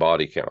that's the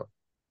body count.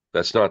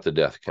 That's not the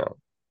death count.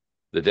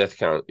 The death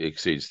count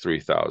exceeds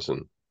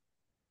 3,000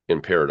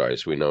 in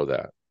Paradise. We know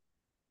that.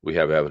 We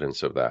have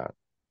evidence of that.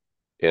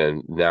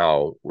 And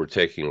now we're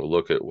taking a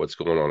look at what's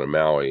going on in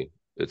Maui.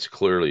 It's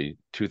clearly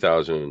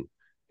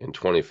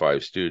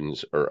 2,025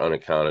 students are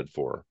unaccounted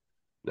for.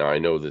 Now, I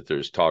know that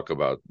there's talk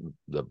about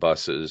the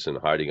buses and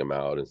hiding them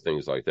out and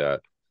things like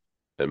that.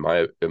 In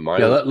my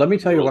Yeah, let me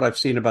tell you what world, I've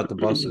seen about the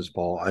buses,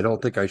 Paul. I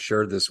don't think I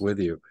shared this with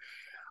you.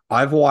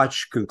 I've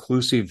watched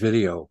conclusive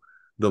video.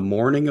 The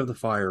morning of the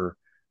fire,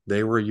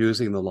 they were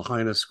using the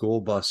Lahaina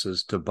school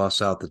buses to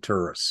bus out the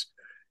tourists.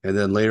 And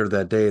then later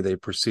that day, they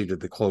proceeded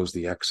to close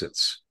the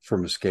exits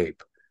from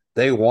escape.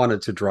 They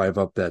wanted to drive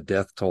up that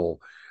death toll.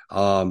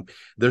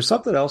 There's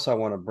something else I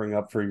want to bring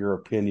up for your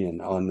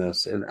opinion on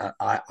this. And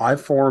I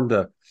formed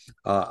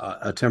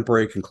a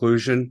temporary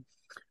conclusion.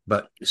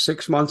 But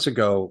 6 months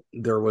ago,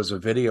 there was a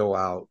video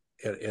out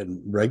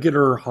in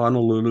regular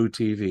Honolulu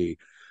TV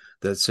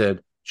that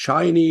said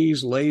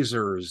Chinese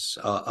lasers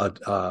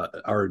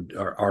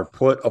are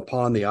put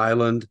upon the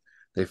island.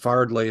 They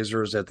fired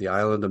lasers at the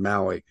island of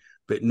Maui,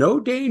 but no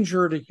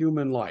danger to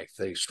human life.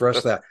 They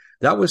stressed that.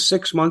 That was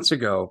 6 months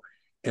ago,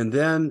 and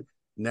then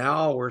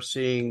now we're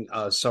seeing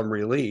some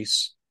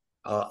release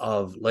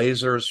of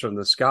lasers from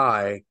the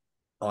sky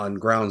on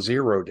Ground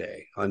Zero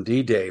Day, on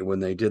D-Day, when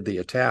they did the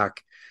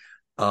attack.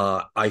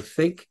 I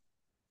think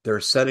they're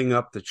setting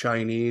up the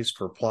Chinese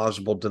for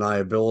plausible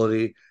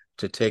deniability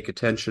to take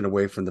attention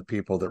away from the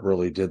people that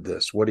really did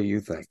this. What do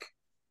you think?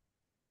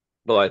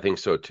 well, I think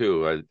so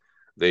too.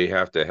 They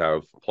have to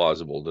have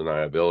plausible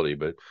deniability,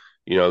 but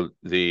you know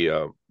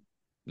the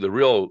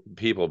real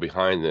people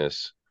behind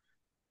this,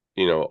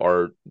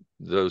 are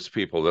those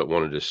people that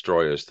want to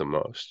destroy us the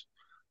most.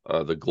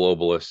 The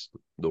globalists,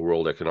 the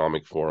World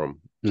Economic Forum,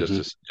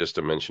 Mm-hmm. just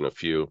to mention a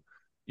few.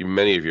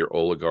 Many of your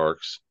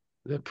oligarchs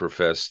that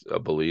profess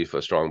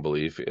a strong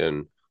belief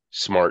in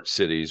smart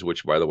cities,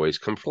 which, by the way, is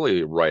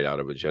completely right out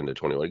of Agenda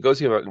 21. It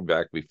goes even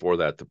back before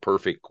that, the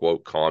perfect,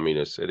 quote,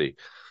 communist city.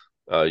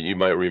 You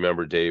might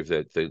remember, Dave,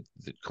 that the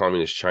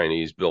communist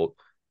Chinese built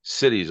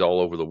cities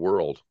all over the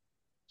world,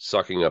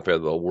 sucking up the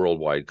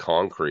worldwide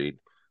concrete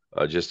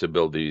just to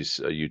build these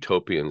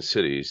utopian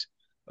cities.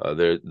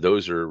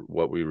 Those are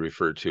what we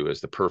refer to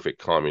as the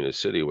perfect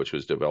communist city, which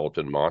was developed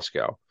in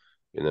Moscow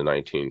in the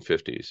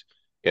 1950s.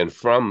 And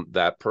from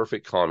that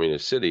perfect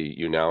communist city,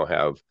 you now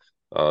have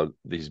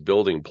these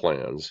building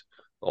plans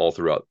all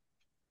throughout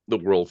the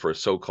world for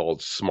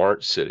so-called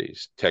smart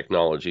cities.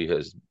 Technology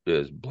has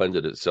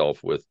blended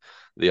itself with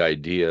the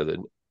idea that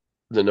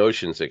the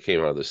notions that came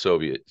out of the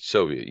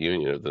Soviet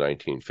Union of the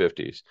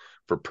 1950s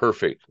for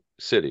perfect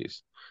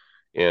cities.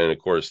 And of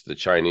course, the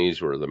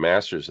Chinese were the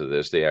masters of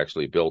this. They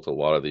actually built a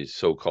lot of these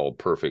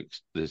so-called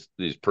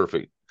these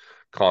perfect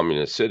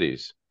communist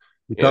cities.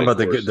 You And talking of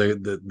about course,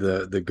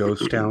 the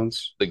ghost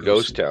towns? the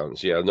ghost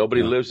towns, yeah,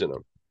 nobody Yeah, lives in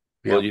them.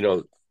 yeah.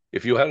 Well,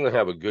 if you want to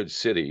have a good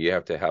city, you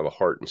have to have a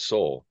heart and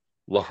soul.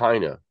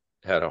 Lahaina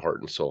had a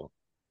heart and soul.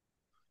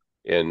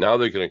 And now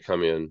they're going to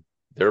come in,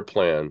 their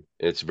plan,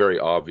 it's very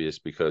obvious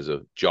because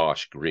of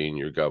Josh Green,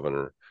 your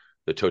governor,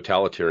 the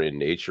totalitarian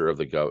nature of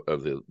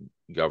the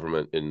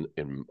government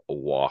in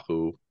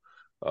Oahu,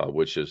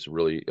 which is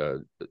really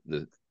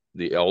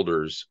the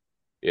elders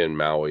in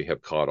Maui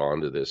have caught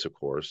on to this, of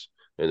course,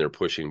 and they're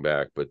pushing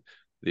back. But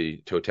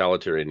the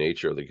totalitarian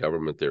nature of the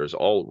government there is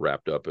all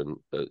wrapped up and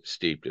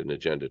steeped in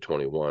Agenda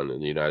 21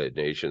 and the United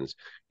Nations,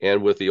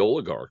 and with the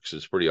oligarchs.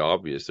 It's pretty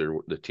obvious they're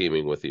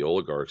teaming with the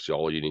oligarchs.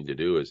 All you need to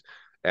do is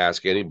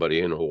ask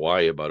anybody in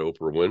Hawaii about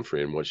Oprah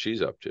Winfrey and what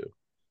she's up to.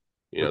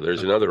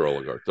 There's another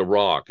oligarch, The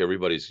Rock.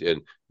 Everybody's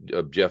in.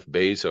 Jeff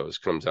Bezos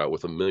comes out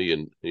with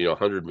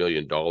 $100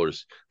 million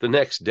the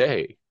next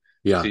day.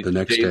 Yeah, See, the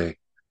next day.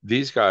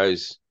 these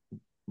guys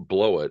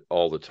blow it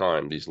all the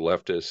time. These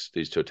leftists,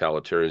 these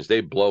totalitarians,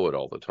 they blow it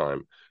all the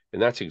time,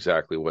 and that's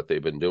exactly what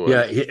they've been doing.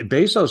 Yeah,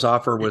 Bezos'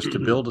 offer was to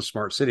build a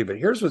smart city. But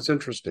here's what's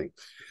interesting: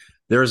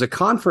 there is a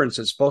conference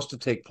that's supposed to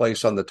take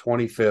place on the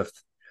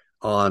 25th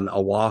on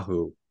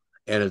Oahu,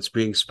 and it's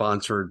being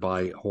sponsored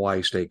by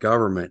Hawaii state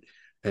government,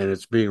 and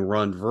it's being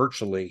run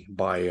virtually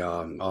by,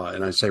 and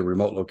I say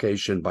remote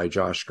location, by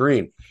Josh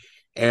Green.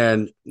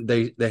 And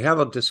they have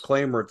a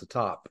disclaimer at the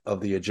top of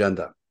the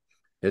agenda.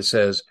 It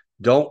says,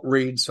 don't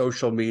read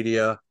social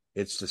media.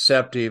 It's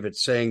deceptive.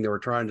 It's saying they were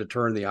trying to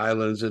turn the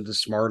islands into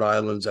smart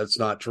islands. That's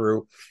not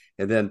true.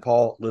 And then,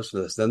 Paul, listen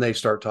to this. Then they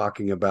start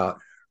talking about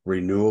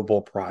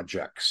renewable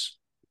projects,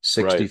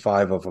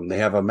 65 of them. They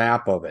have a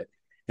map of it.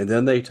 And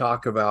then they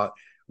talk about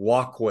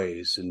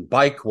walkways and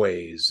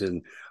bikeways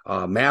and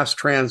mass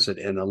transit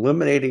and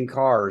eliminating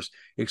cars.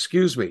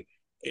 Excuse me.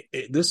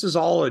 This is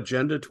all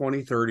Agenda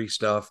 2030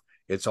 stuff.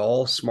 It's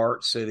all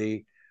smart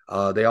city.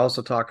 They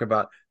also talk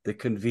about the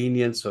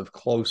convenience of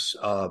close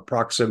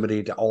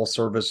proximity to all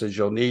services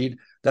you'll need.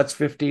 That's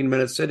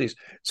 15-minute cities.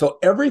 So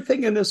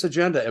everything in this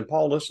agenda, and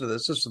Paul, listen to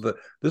this.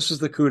 This is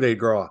the coup de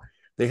grace.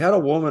 They had a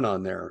woman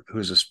on there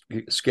who's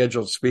a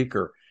scheduled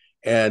speaker,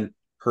 and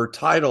her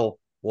title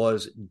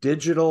was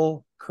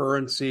Digital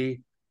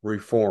Currency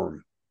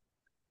Reform.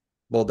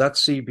 Well,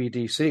 that's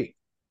CBDC.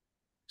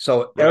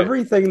 So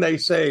everything they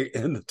say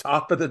in the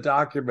top of the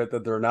document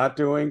that they're not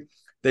doing,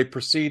 they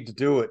proceed to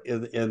do it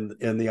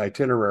in the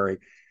itinerary.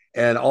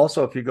 And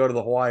also, if you go to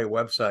the Hawaii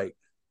website,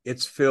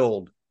 it's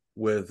filled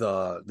with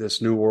this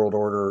New World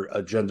Order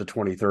Agenda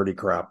 2030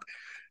 crap.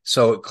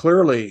 So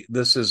clearly,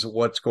 this is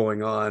what's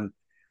going on.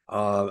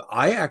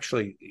 I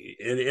actually,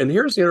 and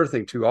here's the other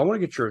thing too. I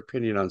want to get your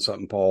opinion on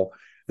something, Paul.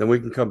 Then we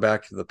can come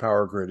back to the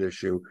power grid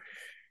issue.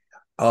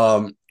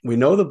 We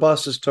know the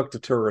buses took the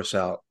tourists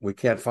out. We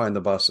can't find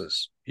the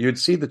buses. You'd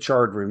see the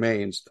charred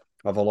remains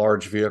of a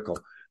large vehicle.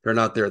 They're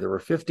not there. There were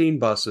 15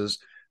 buses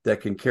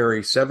that can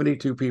carry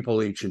 72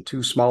 people each and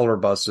two smaller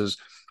buses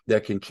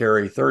that can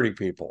carry 30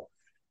 people.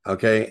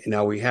 Okay.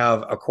 Now we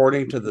have,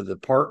 according to the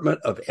Department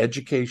of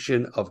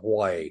Education of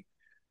Hawaii,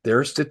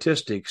 their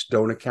statistics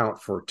don't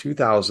account for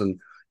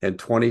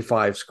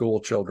 2,025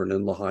 school children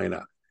in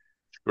Lahaina.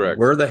 Correct.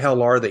 Where the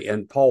hell are they?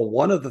 And Paul,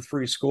 one of the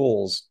three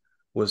schools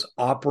was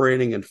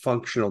operating and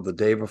functional the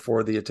day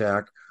before the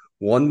attack.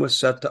 One was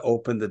set to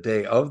open the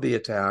day of the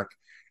attack,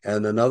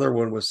 and another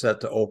one was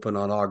set to open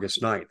on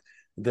August 9th.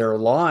 They're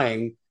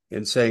lying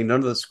and saying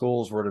none of the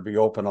schools were to be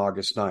open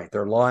August 9th.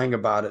 They're lying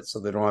about it so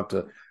they don't have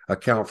to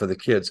account for the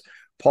kids.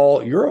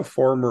 Paul, you're a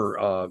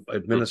former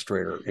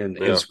administrator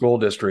in school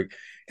district.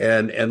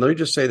 And let me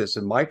just say this.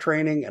 In my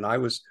training, and I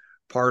was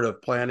part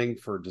of planning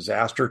for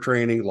disaster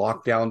training,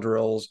 lockdown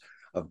drills,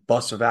 of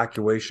bus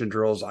evacuation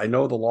drills. I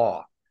know the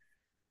law.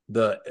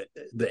 The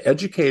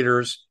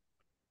educators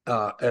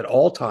at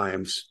all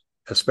times,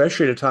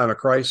 especially at a time of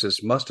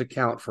crisis, must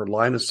account for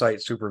line of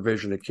sight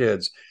supervision of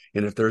kids.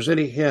 And if there's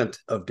any hint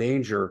of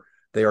danger,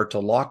 they are to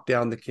lock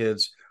down the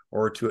kids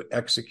or to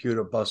execute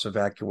a bus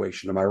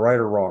evacuation. Am I right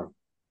or wrong?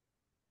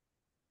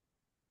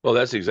 Well,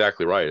 that's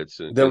exactly right.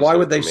 Then why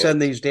would they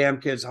send these damn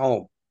kids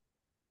home?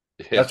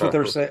 Yeah. That's what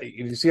they're saying.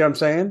 You see what I'm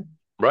saying?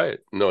 Right.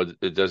 No,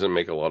 it doesn't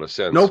make a lot of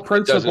sense. No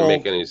principal, it doesn't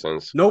make any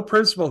sense. No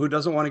principal who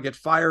doesn't want to get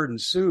fired and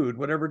sued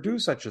would ever do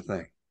such a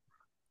thing.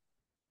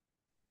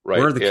 Right.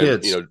 Where are the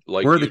kids?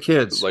 Where are the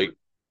kids?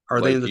 Are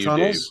they in the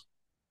tunnels?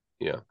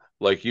 Dave, yeah.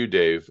 Like you,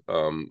 Dave,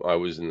 I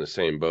was in the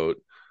same boat.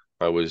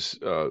 I was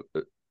the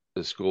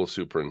school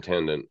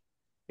superintendent,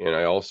 and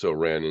I also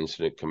ran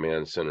incident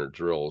command center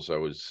drills. I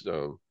was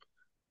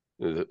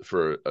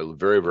for a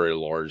very, very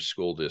large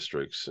school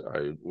districts.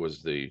 I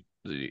was the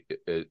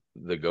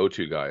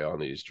go-to guy on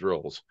these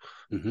drills,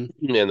 and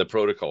the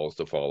protocols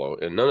to follow.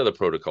 And none of the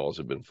protocols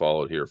have been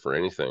followed here for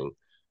anything.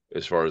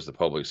 as far as the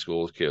public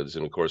school kids.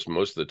 And of course,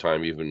 most of the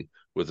time, even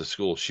with the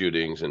school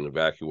shootings and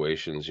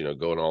evacuations,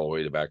 going all the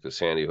way back to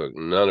Sandy Hook,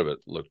 none of it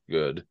looked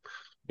good.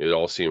 It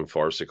all seemed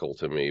farcical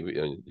to me.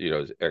 And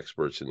as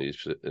experts in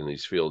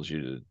these fields,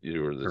 you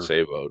were the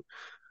same boat.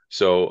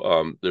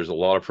 So there's a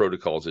lot of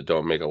protocols that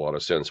don't make a lot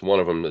of sense. One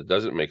of them that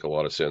doesn't make a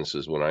lot of sense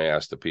is when I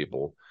asked the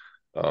people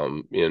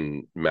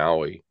in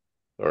Maui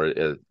or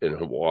in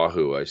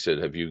Oahu, I said,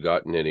 "Have you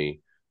gotten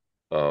any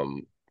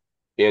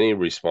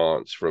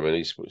response from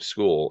any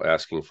school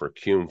asking for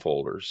CUME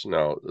folders?"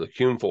 Now, the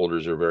CUME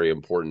folders are very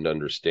important to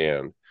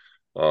understand.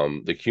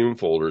 The CUME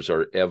folders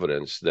are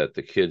evidence that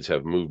the kids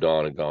have moved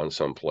on and gone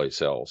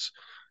someplace else.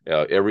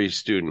 Every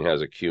student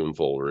has a CUME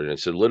folder, and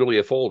it's literally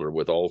a folder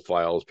with all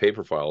files,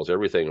 paper files,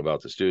 everything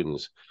about the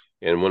students.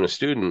 And when a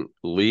student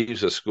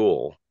leaves a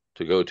school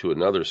to go to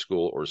another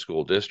school or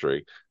school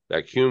district,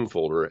 that CUME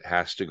folder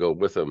has to go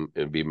with them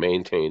and be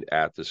maintained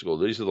at the school.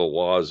 These are the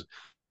laws.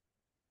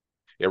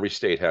 Every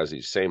state has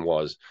these same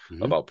laws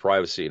about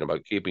privacy and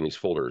about keeping these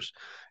folders.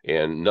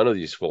 And none of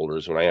these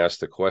folders, when I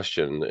asked the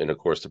question, and of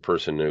course the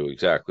person knew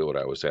exactly what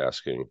I was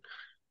asking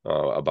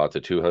about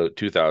the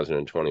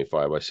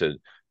 2025, I said,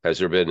 "Has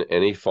there been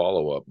any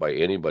follow-up by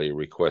anybody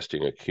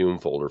requesting a CUME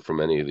folder from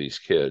any of these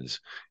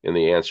kids?" And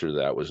the answer to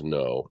that was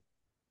no.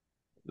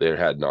 There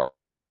had not.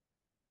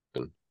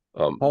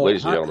 Paul,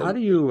 Ladies and gentlemen, how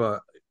do you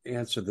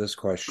answer this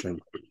question?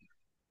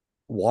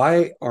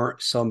 Why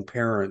aren't some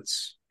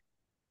parents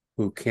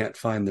who can't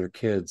find their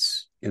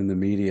kids in the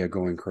media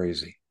going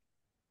crazy?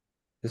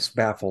 This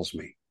baffles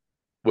me.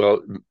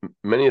 Well,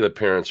 many of the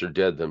parents are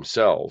dead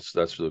themselves.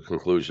 That's the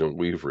conclusion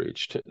we've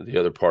reached. The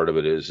other part of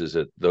it is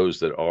that those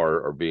that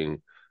are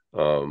being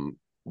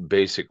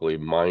basically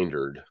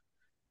mindered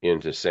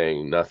into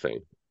saying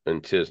nothing,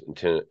 and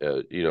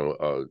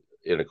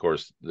and of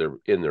course they're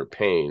in their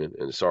pain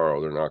and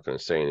sorrow. They're not going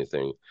to say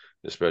anything,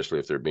 especially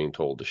if they're being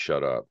told to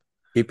shut up.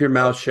 Keep your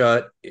mouth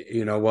shut.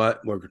 You know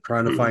what? We're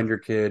trying to find your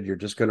kid. You're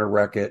just going to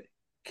wreck it.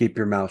 Keep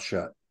your mouth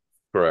shut.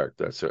 Correct.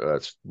 That's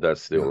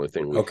the only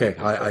thing we can do.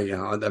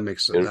 That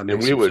makes sense.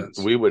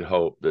 And we would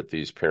hope that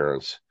these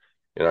parents,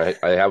 and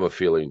I have a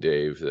feeling,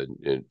 Dave, that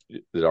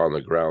on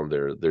the ground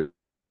they're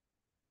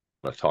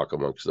talk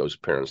amongst those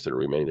parents that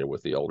remain there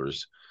with the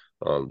elders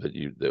that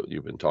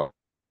you've been talking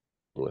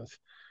with,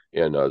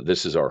 and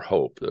this is our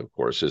hope, of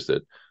course, is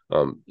that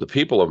the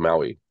people of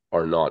Maui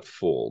are not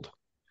fooled.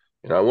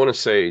 And I want to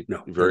say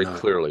very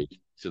clearly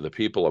to the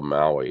people of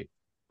Maui,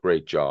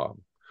 great job,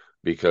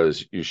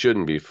 because you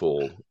shouldn't be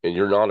fooled, and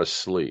you're not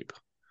asleep.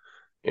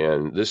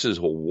 And this is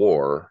a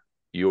war.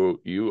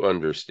 You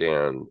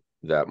understand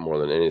that more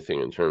than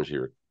anything in terms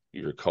of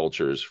your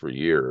cultures for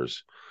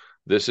years.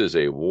 This is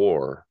a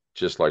war,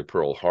 just like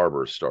Pearl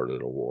Harbor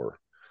started a war.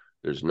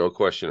 There's no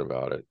question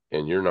about it.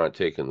 And you're not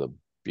taking the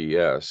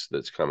BS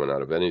that's coming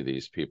out of any of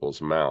these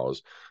people's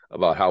mouths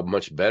about how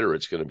much better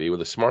it's going to be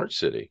with a smart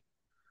city.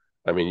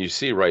 I mean, you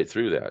see right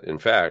through that. In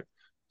fact,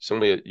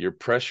 your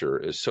pressure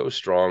is so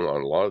strong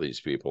on a lot of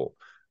these people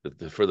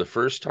that for the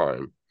first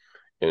time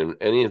in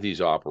any of these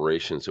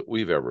operations that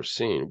we've ever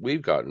seen,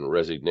 we've gotten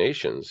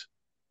resignations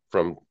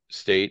from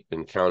state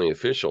and county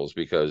officials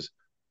because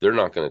they're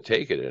not going to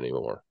take it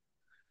anymore.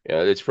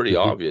 And it's pretty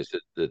obvious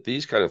that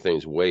these kind of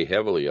things weigh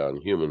heavily on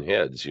human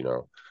heads.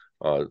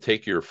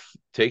 Take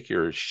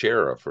your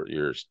sheriff or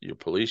your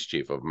police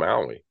chief of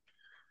Maui.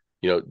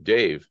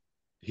 Dave,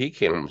 he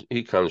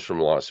comes from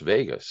Las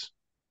Vegas,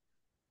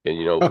 and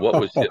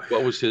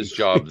what was his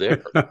job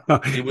there?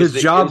 His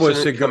job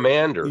was to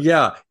commander.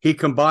 Yeah, he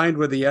combined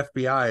with the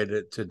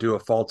FBI to do a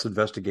false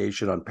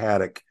investigation on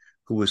Paddock,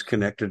 who was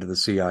connected to the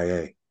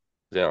CIA.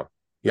 Yeah,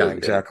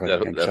 exactly.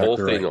 That whole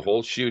thing, the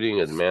whole shooting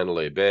in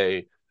Mandalay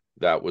Bay,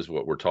 that was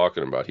what we're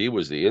talking about. He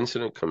was the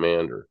incident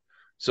commander.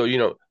 So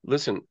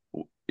listen,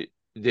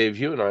 Dave,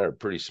 you and I are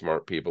pretty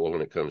smart people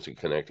when it comes to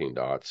connecting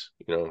dots.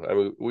 I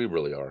mean, we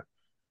really are.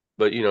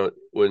 But,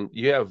 when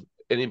you have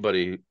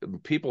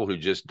people who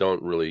just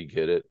don't really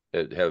get it,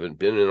 that haven't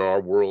been in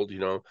our world,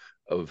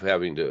 of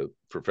having to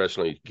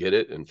professionally get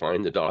it and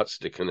find the dots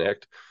to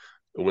connect,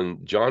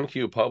 when John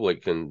Q.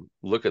 Public can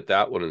look at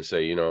that one and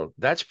say,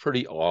 that's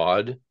pretty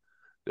odd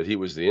that he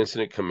was the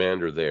incident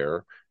commander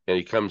there, and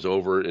he comes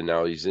over and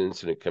now he's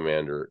incident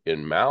commander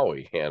in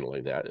Maui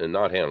handling that, and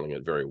not handling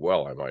it very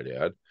well, I might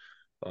add.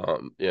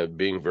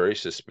 Being very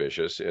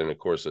suspicious. And of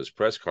course, those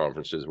press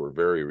conferences were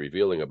very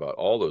revealing about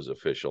all those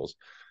officials.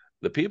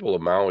 The people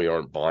of Maui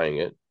aren't buying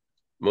it.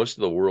 Most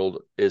of the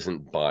world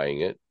isn't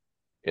buying it.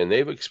 And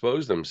they've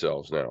exposed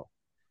themselves now,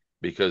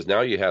 because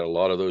now you had a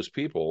lot of those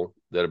people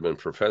that have been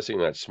professing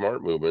that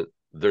smart movement.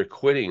 They're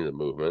quitting the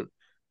movement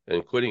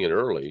and quitting it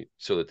early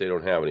so that they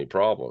don't have any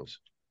problems.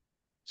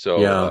 So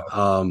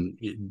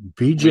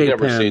BJ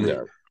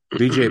Penn,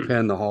 BJ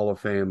Penn, the Hall of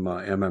Fame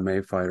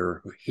MMA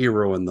fighter,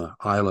 hero in the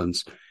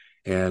Islands,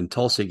 and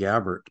Tulsi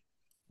Gabbard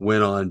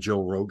went on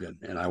Joe Rogan,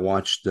 and I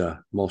watched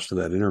most of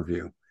that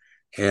interview,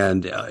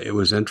 and it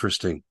was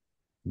interesting.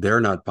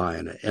 They're not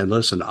buying it. And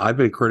listen, I've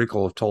been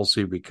critical of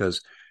Tulsi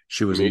because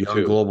She was a Me Young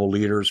too. Global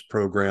Leaders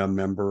Program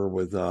member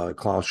with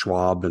Klaus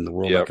Schwab and the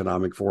World Yep.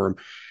 Economic Forum.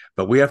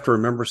 But we have to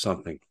remember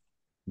something.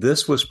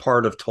 This was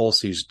part of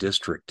Tulsi's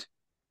district,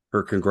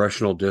 her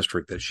congressional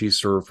district that she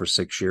served for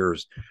 6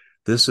 years.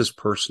 This is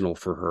personal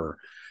for her.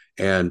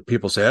 And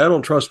people say, I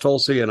don't trust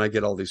Tulsi. And I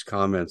get all these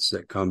comments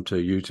that come to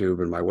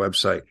YouTube and my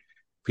website.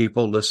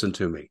 People, listen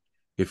to me.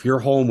 If your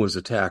home was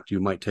attacked,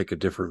 you might take a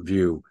different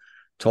view.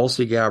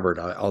 Tulsi Gabbard,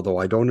 although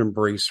I don't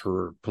embrace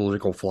her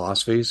political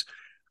philosophies,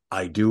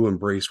 I do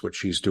embrace what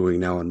she's doing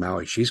now in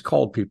Maui. She's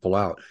called people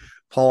out.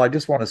 Paul, I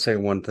just want to say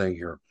one thing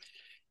here.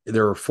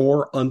 There are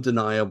four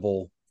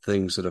undeniable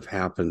things that have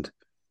happened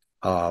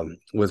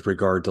with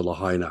regard to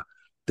Lahaina.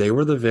 They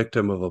were the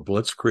victim of a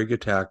blitzkrieg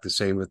attack, the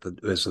same as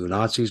the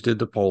Nazis did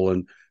to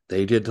Poland.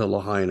 They did to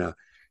Lahaina.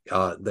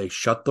 They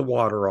shut the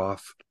water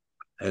off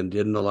and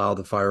didn't allow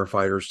the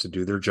firefighters to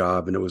do their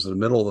job. And it was in the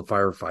middle of the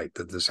firefight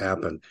that this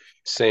happened.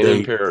 Same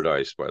in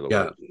paradise, by the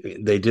way.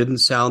 They didn't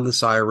sound the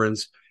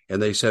sirens.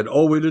 And they said,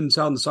 oh, we didn't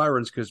sound the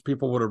sirens because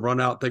people would have run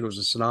out, think it was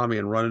a tsunami,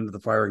 and run into the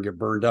fire and get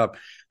burned up.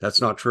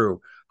 That's not true.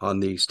 On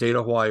the State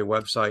of Hawaii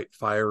website,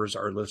 fires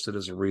are listed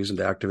as a reason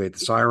to activate the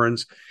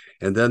sirens.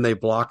 And then they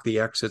block the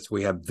exits.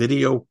 We have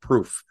video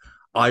proof,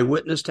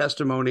 eyewitness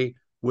testimony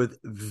with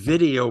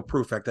video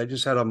proof. In fact, I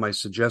just had on my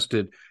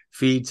suggested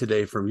feed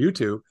today from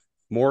YouTube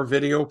more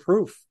video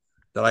proof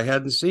that I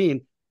hadn't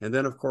seen. And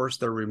then, of course,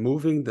 they're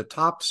removing the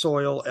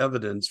topsoil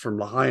evidence from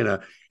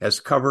Lahaina as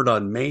covered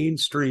on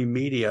mainstream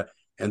media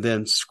and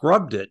then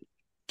scrubbed it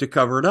to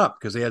cover it up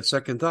because they had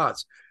second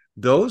thoughts.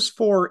 Those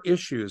four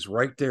issues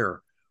right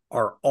there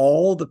are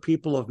all the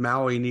people of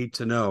Maui need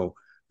to know,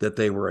 that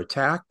they were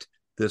attacked.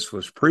 This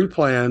was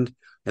pre-planned,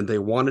 and they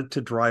wanted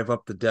to drive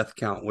up the death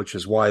count, which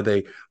is why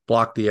they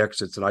blocked the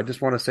exits. And I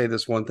just want to say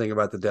this one thing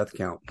about the death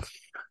count.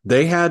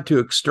 They had to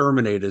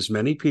exterminate as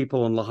many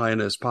people in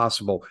Lahaina as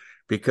possible,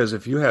 because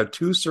if you had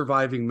 2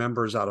 surviving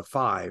members out of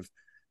 5,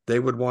 they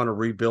would want to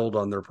rebuild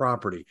on their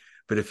property.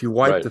 But if you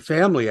wipe the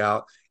family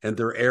out and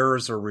their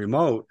heirs are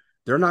remote,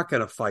 they're not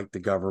going to fight the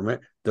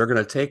government. They're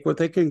going to take what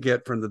they can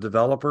get from the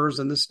developers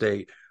and the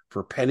state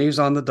for pennies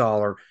on the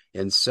dollar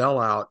and sell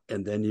out,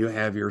 and then you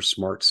have your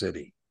smart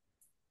city.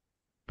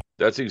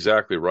 That's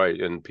exactly right.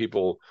 And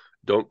people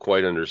don't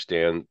quite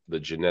understand the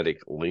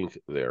genetic link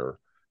there.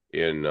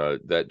 And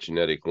that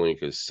genetic link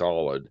is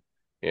solid.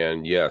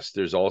 And yes,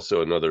 there's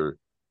also another,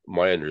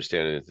 my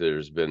understanding is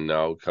there's been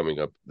now coming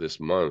up this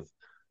month,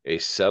 a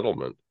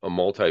settlement, a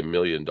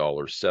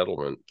multi-million-dollar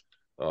settlement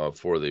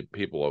for the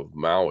people of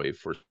Maui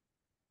for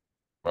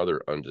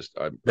other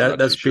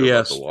That's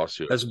BS. The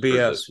lawsuit. That's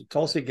BS.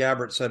 Tulsi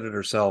Gabbard said it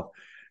herself.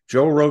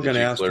 Joe Rogan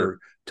asked her,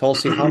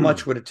 Tulsi, how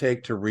much would it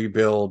take to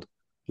rebuild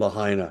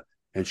Lahaina?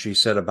 And she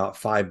said about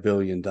 $5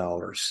 billion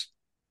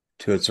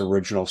to its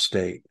original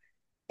state.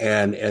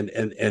 And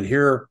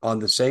here on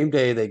the same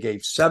day, they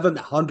gave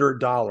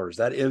 $700,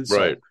 that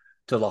insult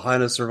to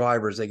Lahaina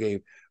survivors.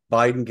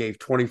 Biden gave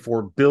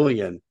 $24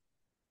 billion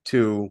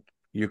to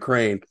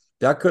Ukraine.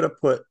 That could have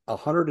put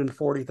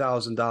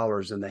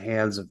 $140,000 in the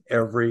hands of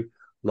every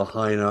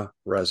Lahaina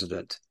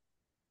resident.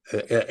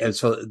 And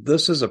so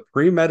this is a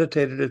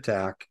premeditated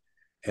attack,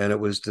 and it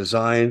was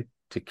designed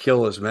to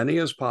kill as many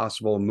as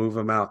possible and move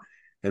them out.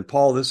 And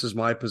Paul, this is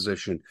my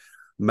position.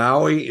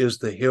 Maui is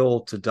the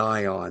hill to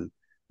die on,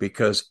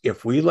 because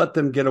if we let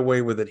them get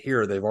away with it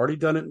here, they've already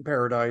done it in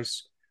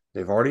Paradise.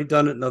 They've already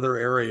done it in other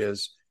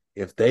areas.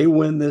 If they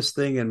win this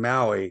thing in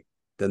Maui,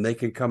 then they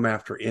can come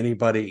after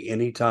anybody,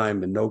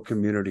 anytime, and no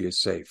community is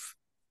safe.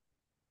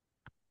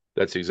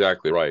 That's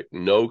exactly right.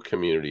 No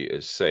community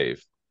is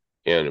safe.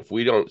 And if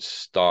we don't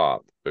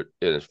stop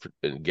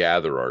and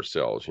gather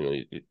ourselves,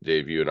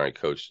 Dave, you and I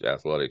coached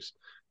athletics.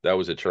 That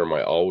was a term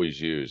I always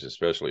use,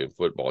 especially in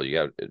football.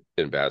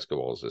 In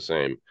basketball, it's the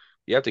same.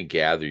 You have to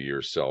gather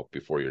yourself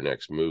before your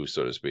next move,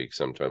 so to speak,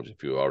 sometimes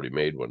if you already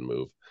made one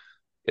move.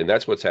 And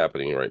that's what's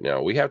happening right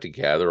now. We have to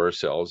gather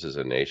ourselves as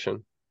a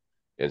nation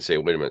and say,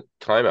 wait a minute,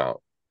 time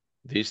out.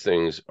 These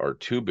things are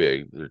too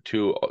big.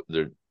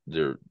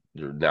 They're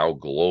now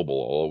global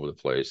all over the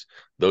place.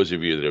 Those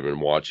of you that have been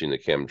watching the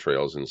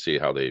chemtrails and see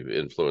how they've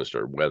influenced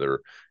our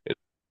weather and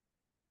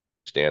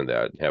understand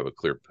that and have a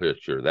clear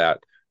picture of that,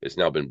 it's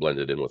now been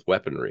blended in with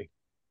weaponry.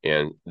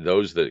 And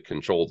those that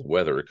control the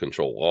weather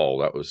control all.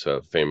 That was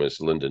a famous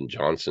Lyndon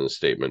Johnson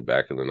statement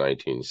back in the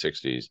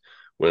 1960s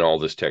when all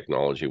this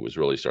technology was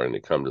really starting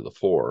to come to the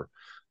fore.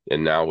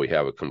 And now we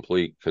have a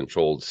complete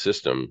controlled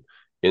system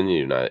in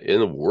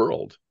the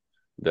world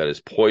that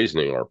is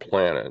poisoning our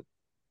planet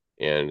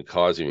and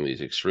causing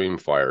these extreme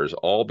fires,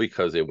 all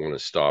because they want to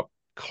stop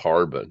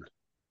carbon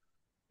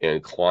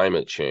and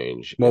climate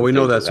change. Well, we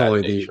know that's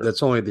only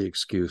the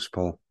excuse,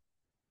 Paul.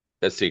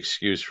 That's the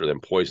excuse for them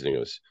poisoning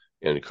us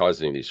and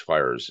causing these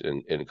fires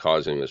and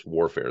causing this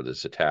warfare,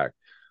 this attack.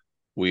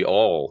 We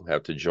all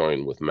have to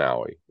join with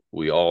Maui.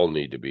 We all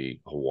need to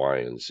be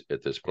Hawaiians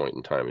at this point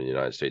in time in the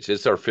United States.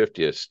 It's our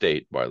 50th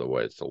state, by the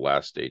way. It's the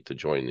last state to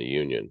join the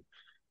Union.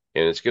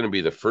 And it's going to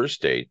be the first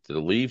state to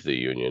leave the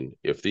Union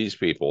if these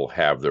people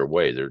have their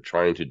way. They're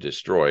trying to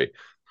destroy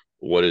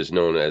what is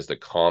known as the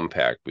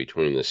compact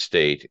between the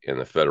state and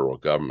the federal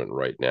government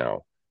right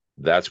now.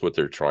 That's what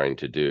they're trying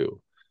to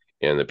do.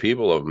 And the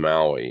people of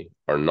Maui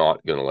are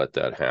not going to let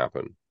that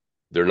happen.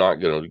 They're not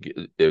going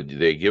to, if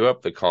they give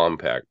up the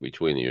compact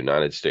between the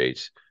United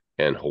States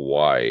and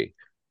Hawaii,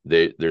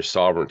 their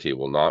sovereignty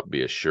will not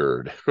be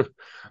assured.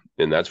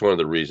 And that's one of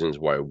the reasons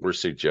why we're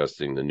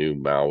suggesting the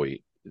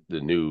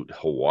new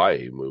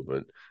Hawaii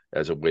movement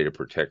as a way to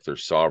protect their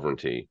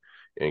sovereignty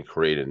and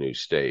create a new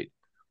state.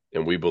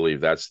 And we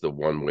believe that's the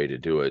one way to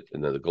do it.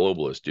 And the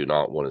globalists do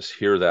not want to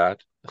hear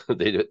that.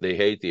 They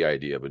hate the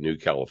idea of a new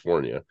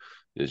California.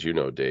 As you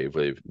know, Dave,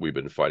 we've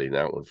been fighting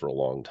that one for a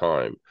long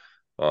time.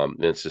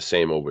 And it's the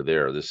same over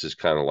there. This is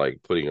kind of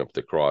like putting up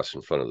the cross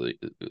in front of the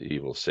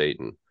evil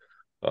Satan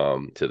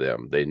to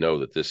them. They know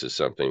that this is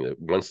something that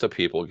once the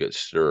people get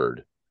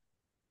stirred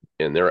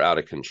and they're out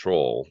of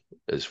control,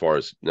 as far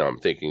as now, I'm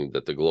thinking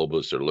that the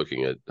globalists are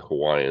looking at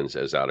Hawaiians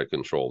as out of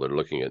control. They're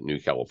looking at new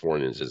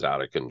Californians as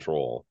out of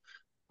control.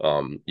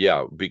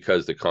 Yeah,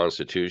 because the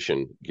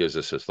Constitution gives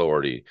us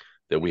authority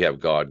that we have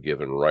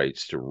God-given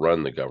rights to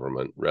run the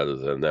government rather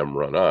than them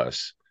run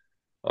us.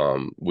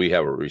 We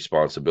have a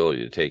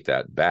responsibility to take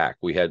that back.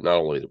 We had not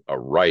only a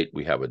right,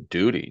 we have a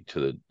duty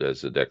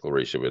as the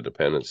Declaration of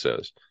Independence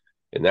says.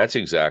 And that's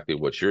exactly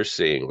what you're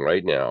seeing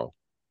right now,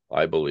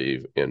 I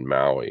believe, in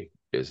Maui,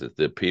 is that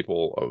the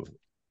people of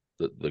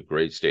the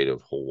great state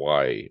of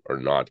Hawaii are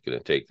not going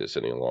to take this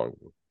any longer.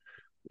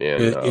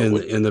 And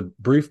in the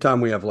brief time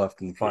we have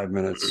left, in the 5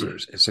 minutes or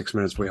 6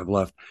 minutes we have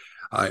left,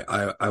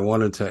 I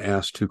wanted to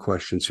ask two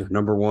questions here.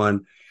 Number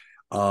one,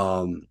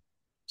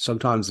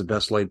 sometimes the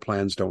best laid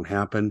plans don't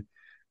happen.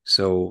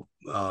 So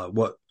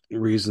what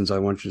reasons I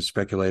want you to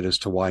speculate as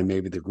to why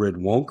maybe the grid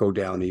won't go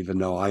down, even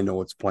though I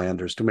know it's planned.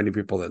 There's too many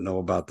people that know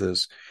about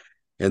this.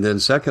 And then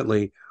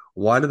secondly,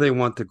 why do they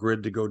want the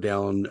grid to go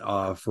down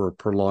for a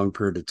prolonged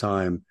period of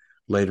time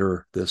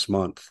later this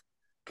month?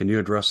 Can you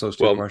address those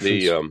two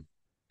questions?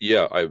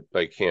 Yeah,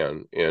 I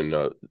can. And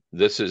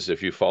this is,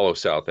 if you follow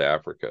South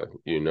Africa,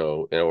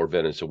 or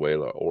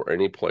Venezuela, or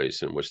any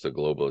place in which the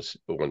globalists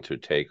want to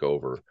take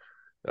over.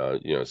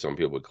 Some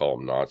people would call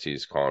them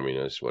Nazis,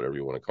 communists, whatever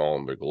you want to call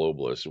them, but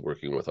globalists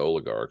working with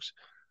oligarchs.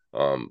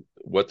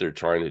 What they're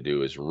trying to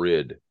do is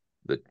rid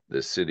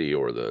the city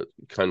or the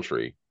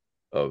country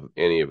of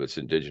any of its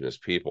indigenous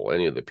people,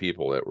 any of the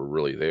people that were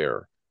really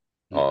there.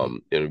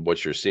 And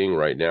what you're seeing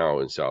right now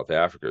in South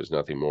Africa is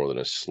nothing more than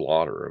a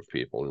slaughter of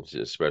people,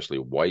 especially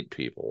white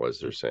people, as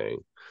they're saying.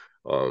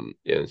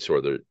 And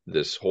so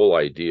this whole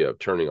idea of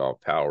turning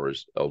off power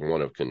is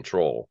one of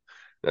control.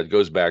 That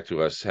goes back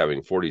to us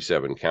having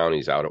 47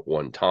 counties out at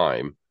one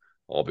time,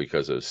 all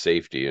because of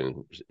safety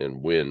and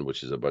wind,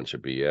 which is a bunch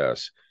of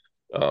BS.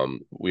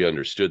 We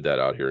understood that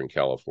out here in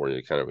California.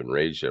 It kind of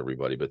enraged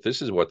everybody. But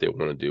this is what they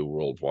want to do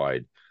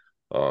worldwide,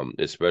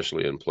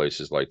 especially in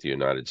places like the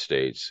United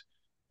States.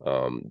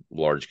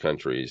 Large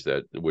countries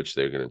which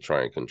they're going to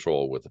try and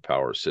control with the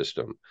power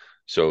system.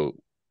 So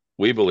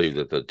we believe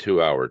that the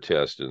 2-hour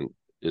test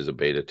is a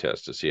beta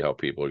test to see how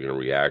people are going to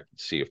react,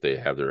 see if they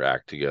have their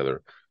act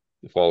together,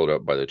 followed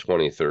up by the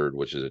 23rd,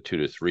 which is a 2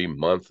 to 3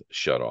 month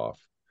shut off,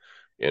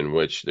 in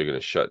which they're going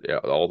to shut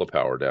all the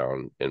power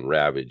down and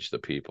ravage the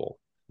people.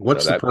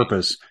 What's the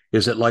purpose?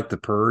 Is it like the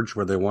Purge,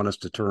 where they want us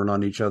to turn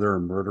on each other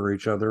and murder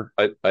each other?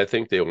 I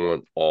think they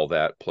want all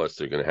that, plus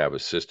they're going to have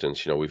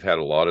assistance. We've had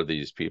a lot of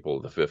these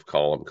people, the fifth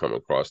column, come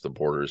across the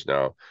borders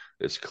now.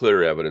 It's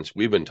clear evidence.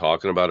 We've been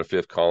talking about a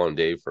fifth column,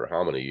 Dave, for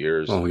how many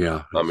years? Oh,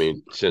 yeah. I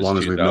mean, since as long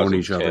as we've known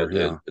each other,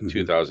 yeah.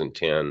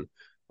 2010.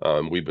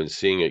 We've been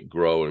seeing it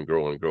grow and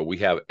grow and grow. We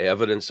have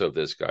evidence of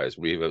this, guys.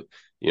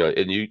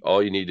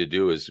 All you need to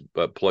do is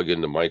plug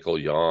into Michael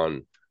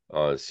Yon,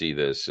 see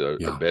this,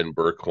 Ben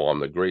Bergquam,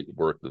 the great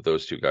work that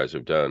those two guys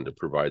have done to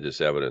provide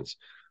this evidence.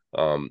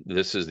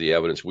 This is the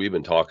evidence we've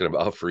been talking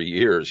about for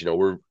years.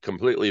 We're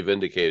completely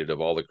vindicated of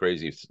all the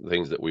crazy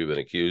things that we've been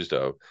accused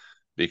of,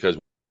 because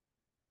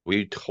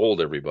we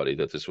told everybody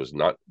that this was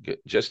not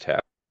just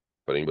happening,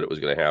 but it was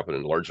going to happen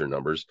in larger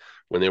numbers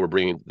when they were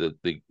bringing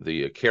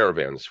the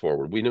caravans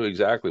forward. We knew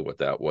exactly what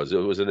that was. It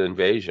was an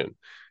invasion.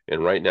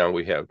 And right now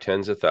we have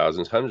tens of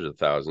thousands, hundreds of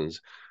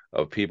thousands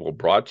of people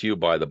brought to you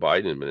by the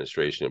Biden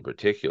administration in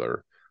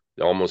particular.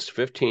 Almost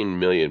 15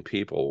 million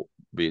people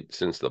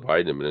since the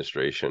Biden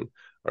administration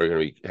are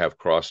going to have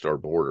crossed our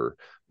border.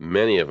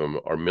 Many of them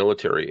are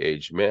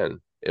military-aged men.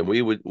 And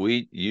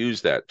we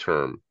use that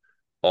term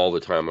all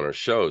the time on our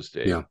shows,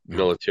 Dave. Yeah.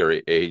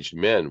 Military-aged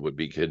men would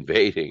be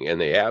invading,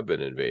 and they have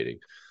been invading.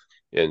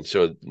 And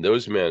so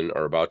those men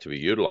are about to be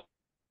utilized.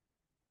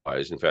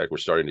 In fact, we're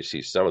starting to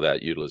see some of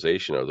that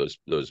utilization of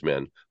those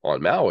men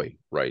on Maui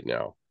right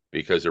now,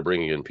 because they're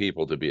bringing in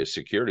people to be a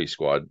security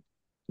squad.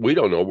 We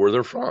don't know where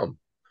they're from.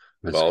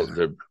 They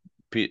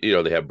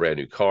have brand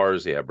new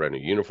cars, they have brand new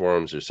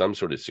uniforms. There's some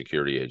sort of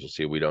security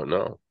agency. We don't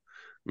know.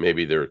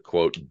 Maybe they're,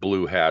 quote,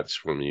 blue hats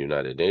from the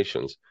United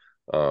Nations.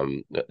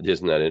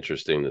 Isn't that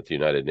interesting that the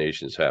United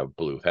Nations have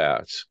blue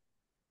hats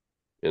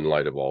in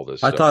light of all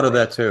this? I thought of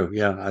that too.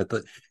 Yeah,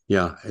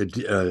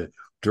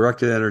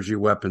 directed energy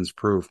weapons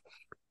proof.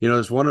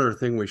 There's one other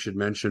thing we should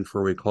mention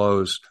before we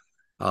close.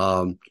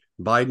 Um,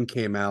 Biden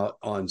came out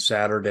on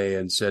Saturday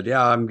and said,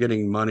 yeah, I'm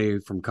getting money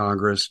from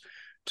Congress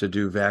to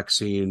do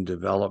vaccine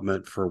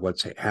development for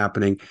what's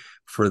happening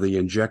for the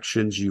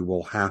injections you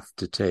will have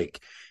to take.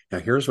 Now,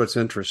 here's what's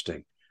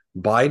interesting.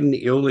 Biden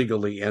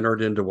illegally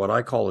entered into what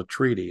I call a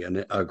treaty.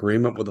 An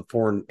agreement with a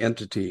foreign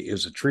entity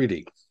is a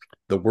treaty.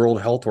 The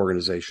World Health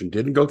Organization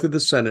didn't go through the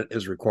Senate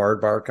as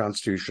required by our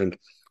Constitution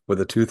with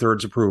a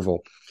 2/3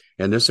 approval.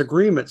 And this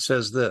agreement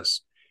says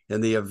this: in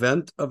the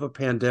event of a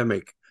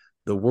pandemic,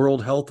 the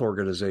World Health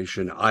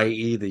Organization,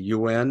 i.e., the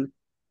UN,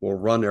 will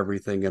run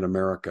everything in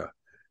America.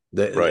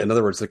 Right. In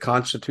other words, the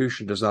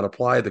Constitution does not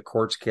apply. The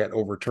courts can't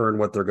overturn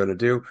what they're going to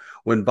do.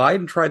 When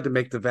Biden tried to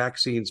make the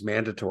vaccines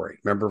mandatory,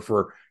 remember,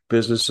 for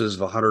businesses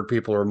of 100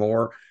 people or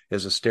more,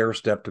 as a stair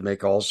step to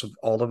make all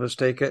of us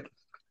take it,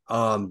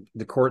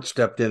 the court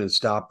stepped in and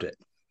stopped it.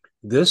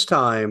 This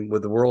time,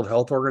 with the World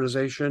Health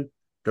Organization,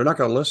 they're not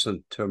going to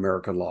listen to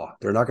American law.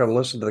 They're not going to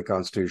listen to the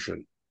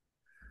Constitution.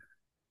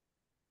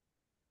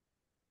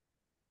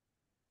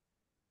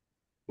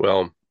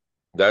 Well,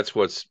 that's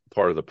what's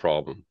part of the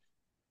problem.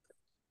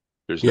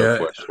 There's no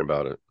question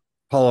about it.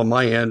 Paul, on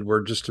my end,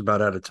 we're just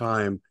about out of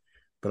time,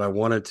 but I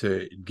wanted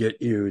to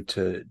get you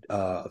to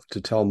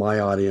tell my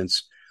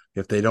audience,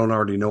 if they don't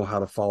already know how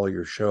to follow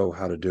your show,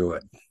 how to do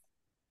it.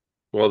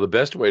 Well, the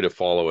best way to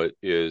follow it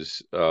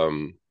is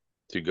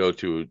to go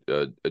to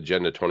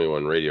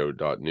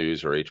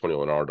agenda21radio.news or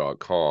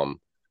a21r.com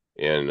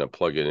and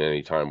plug in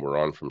anytime. We're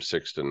on from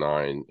 6 to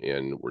 9,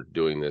 and we're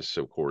doing this,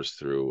 of course,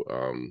 through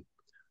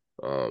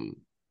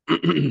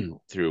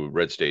through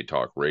Red State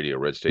Talk Radio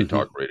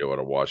out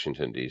of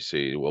Washington,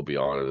 D.C. We'll be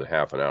on in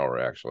half an hour,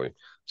 actually.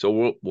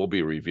 So we'll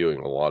be reviewing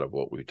a lot of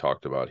what we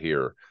talked about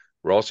here.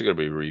 We're also going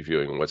to be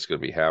reviewing what's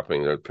going to be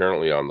happening.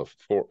 Apparently on the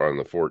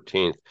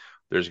 14th,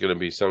 there's going to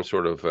be some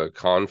sort of a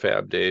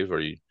confab, Dave.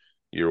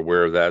 You're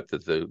aware of that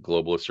the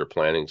globalists are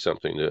planning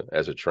something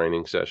as a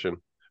training session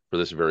for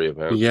this very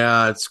event?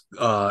 Yeah, it's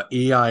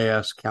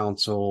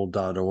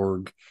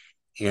eiscouncil.org.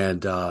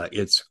 And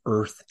it's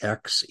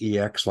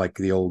EarthX, like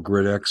the old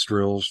GridX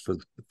drills for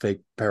the fake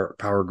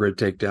power grid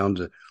takedown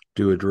to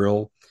do a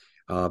drill.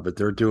 But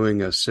they're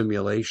doing a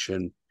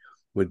simulation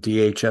with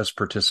DHS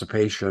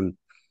participation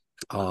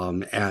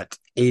at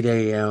 8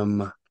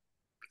 a.m.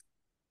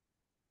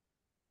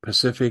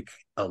 Pacific,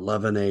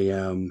 11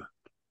 a.m.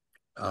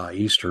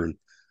 Eastern.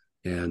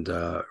 And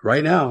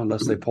right now,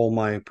 unless they pull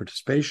my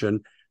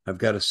participation, I've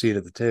got a seat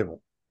at the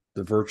table,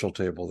 the virtual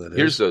table, that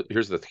is.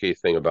 Here's the key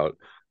thing about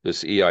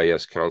this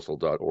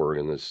eiscouncil.org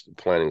and this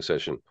planning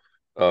session.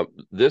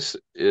 This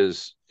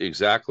is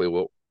exactly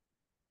what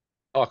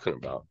we're talking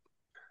about.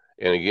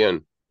 And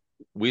again,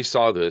 we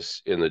saw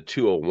this in the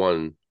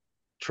 201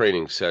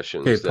 training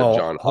sessions that Paul,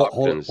 John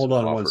Hopkins hold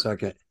on offered. 1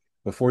 second.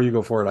 Before you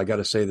go forward, I got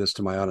to say this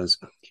to my audience.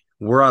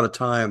 We're out of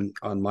time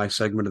on my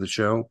segment of the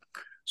show.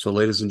 So,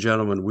 ladies and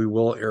gentlemen, we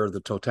will air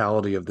the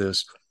totality of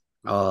this,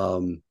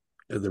 the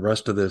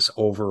rest of this,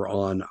 over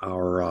on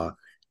our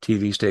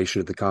TV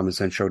station at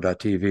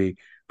thecommonsenseshow.tv.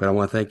 But I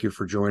want to thank you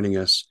for joining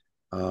us.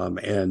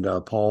 And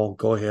Paul,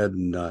 go ahead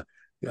and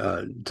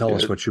tell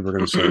us what you were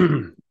going to say.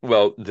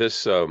 Well,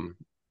 this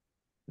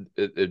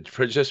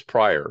just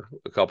prior,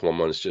 a couple of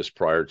months just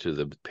prior to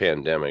the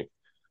pandemic,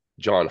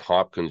 John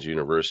Hopkins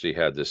University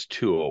had this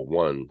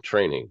 201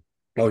 training.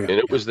 Oh, yeah, and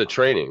it was the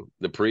training,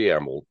 the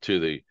preamble to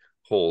the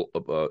whole.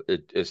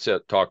 It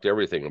talked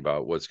everything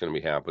about what's going to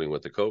be happening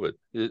with the COVID.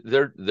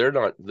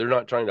 They're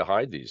not trying to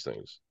hide these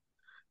things,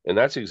 and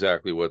that's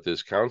exactly what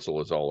this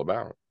council is all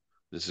about.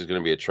 This is going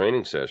to be a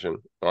training session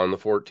on the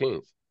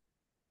 14th,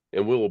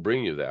 and we will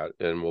bring you that.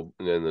 And we'll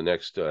in the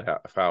next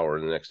half hour,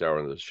 in the next hour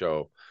of the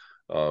show,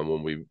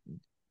 when we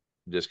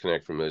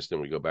disconnect from this, then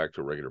we go back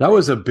to regular. That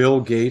was a Bill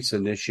Gates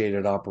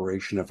initiated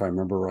operation, if I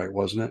remember right,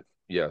 wasn't it?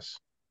 Yes.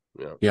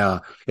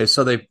 Yeah. And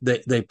so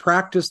they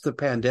practiced the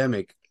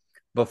pandemic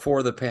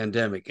before the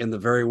pandemic in the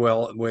very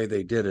way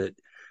they did it.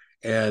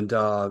 And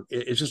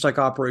it's just like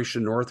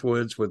Operation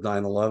Northwoods with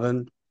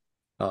 9/11,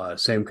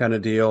 same kind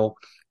of deal.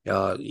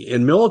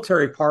 In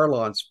military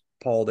parlance,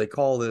 Paul, they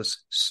call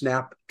this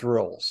snap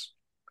drills.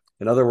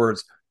 In other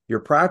words,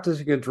 you're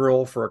practicing a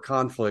drill for a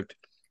conflict,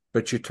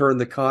 but you turn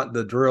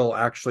the drill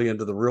actually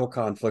into the real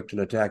conflict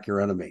and attack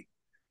your enemy.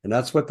 And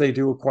that's what they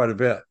do quite a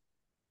bit.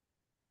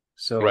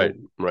 So right.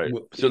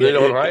 So they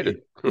don't hide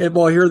it.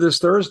 Well, here this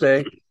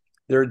Thursday,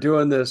 they're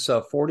doing this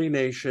 40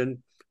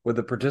 nation with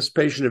the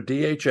participation of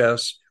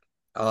DHS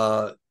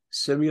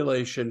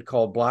simulation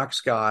called Black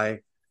Sky,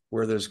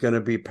 where there's going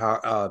to be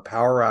power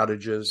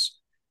outages.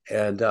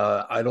 And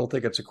I don't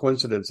think it's a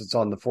coincidence it's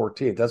on the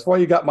 14th. That's why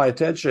you got my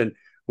attention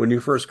when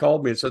you first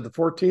called me and said the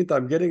 14th,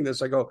 I'm getting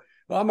this. I go,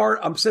 well,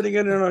 I'm sitting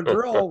in on a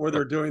drill where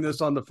they're doing this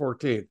on the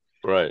 14th.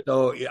 Right.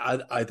 So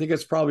I think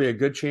it's probably a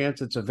good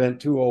chance it's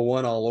Event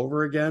 201 all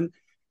over again.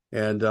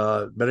 And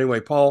but anyway,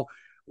 Paul,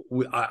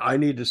 I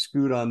need to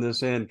scoot on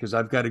this end because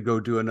I've got to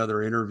go do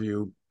another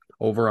interview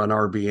over on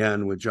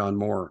RBN with John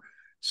Moore.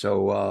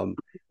 So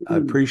I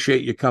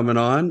appreciate you coming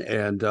on,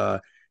 and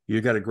You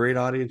got a great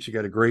audience. You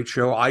got a great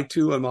show. I,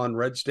 too, am on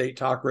Red State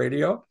Talk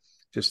Radio.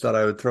 Just thought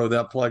I would throw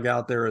that plug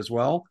out there as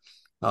well.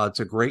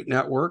 It's a great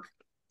network.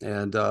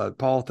 And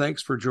Paul,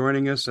 thanks for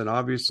joining us. And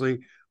obviously,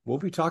 we'll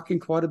be talking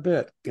quite a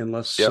bit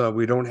unless Yep,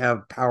 we don't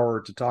have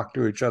power to talk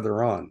to each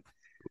other on.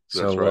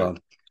 that's So right.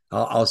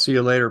 I'll see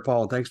you later,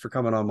 Paul. Thanks for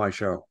coming on my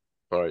show.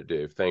 All right,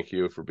 Dave. Thank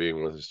you for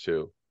being with us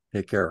too.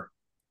 Take care.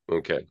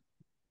 Okay.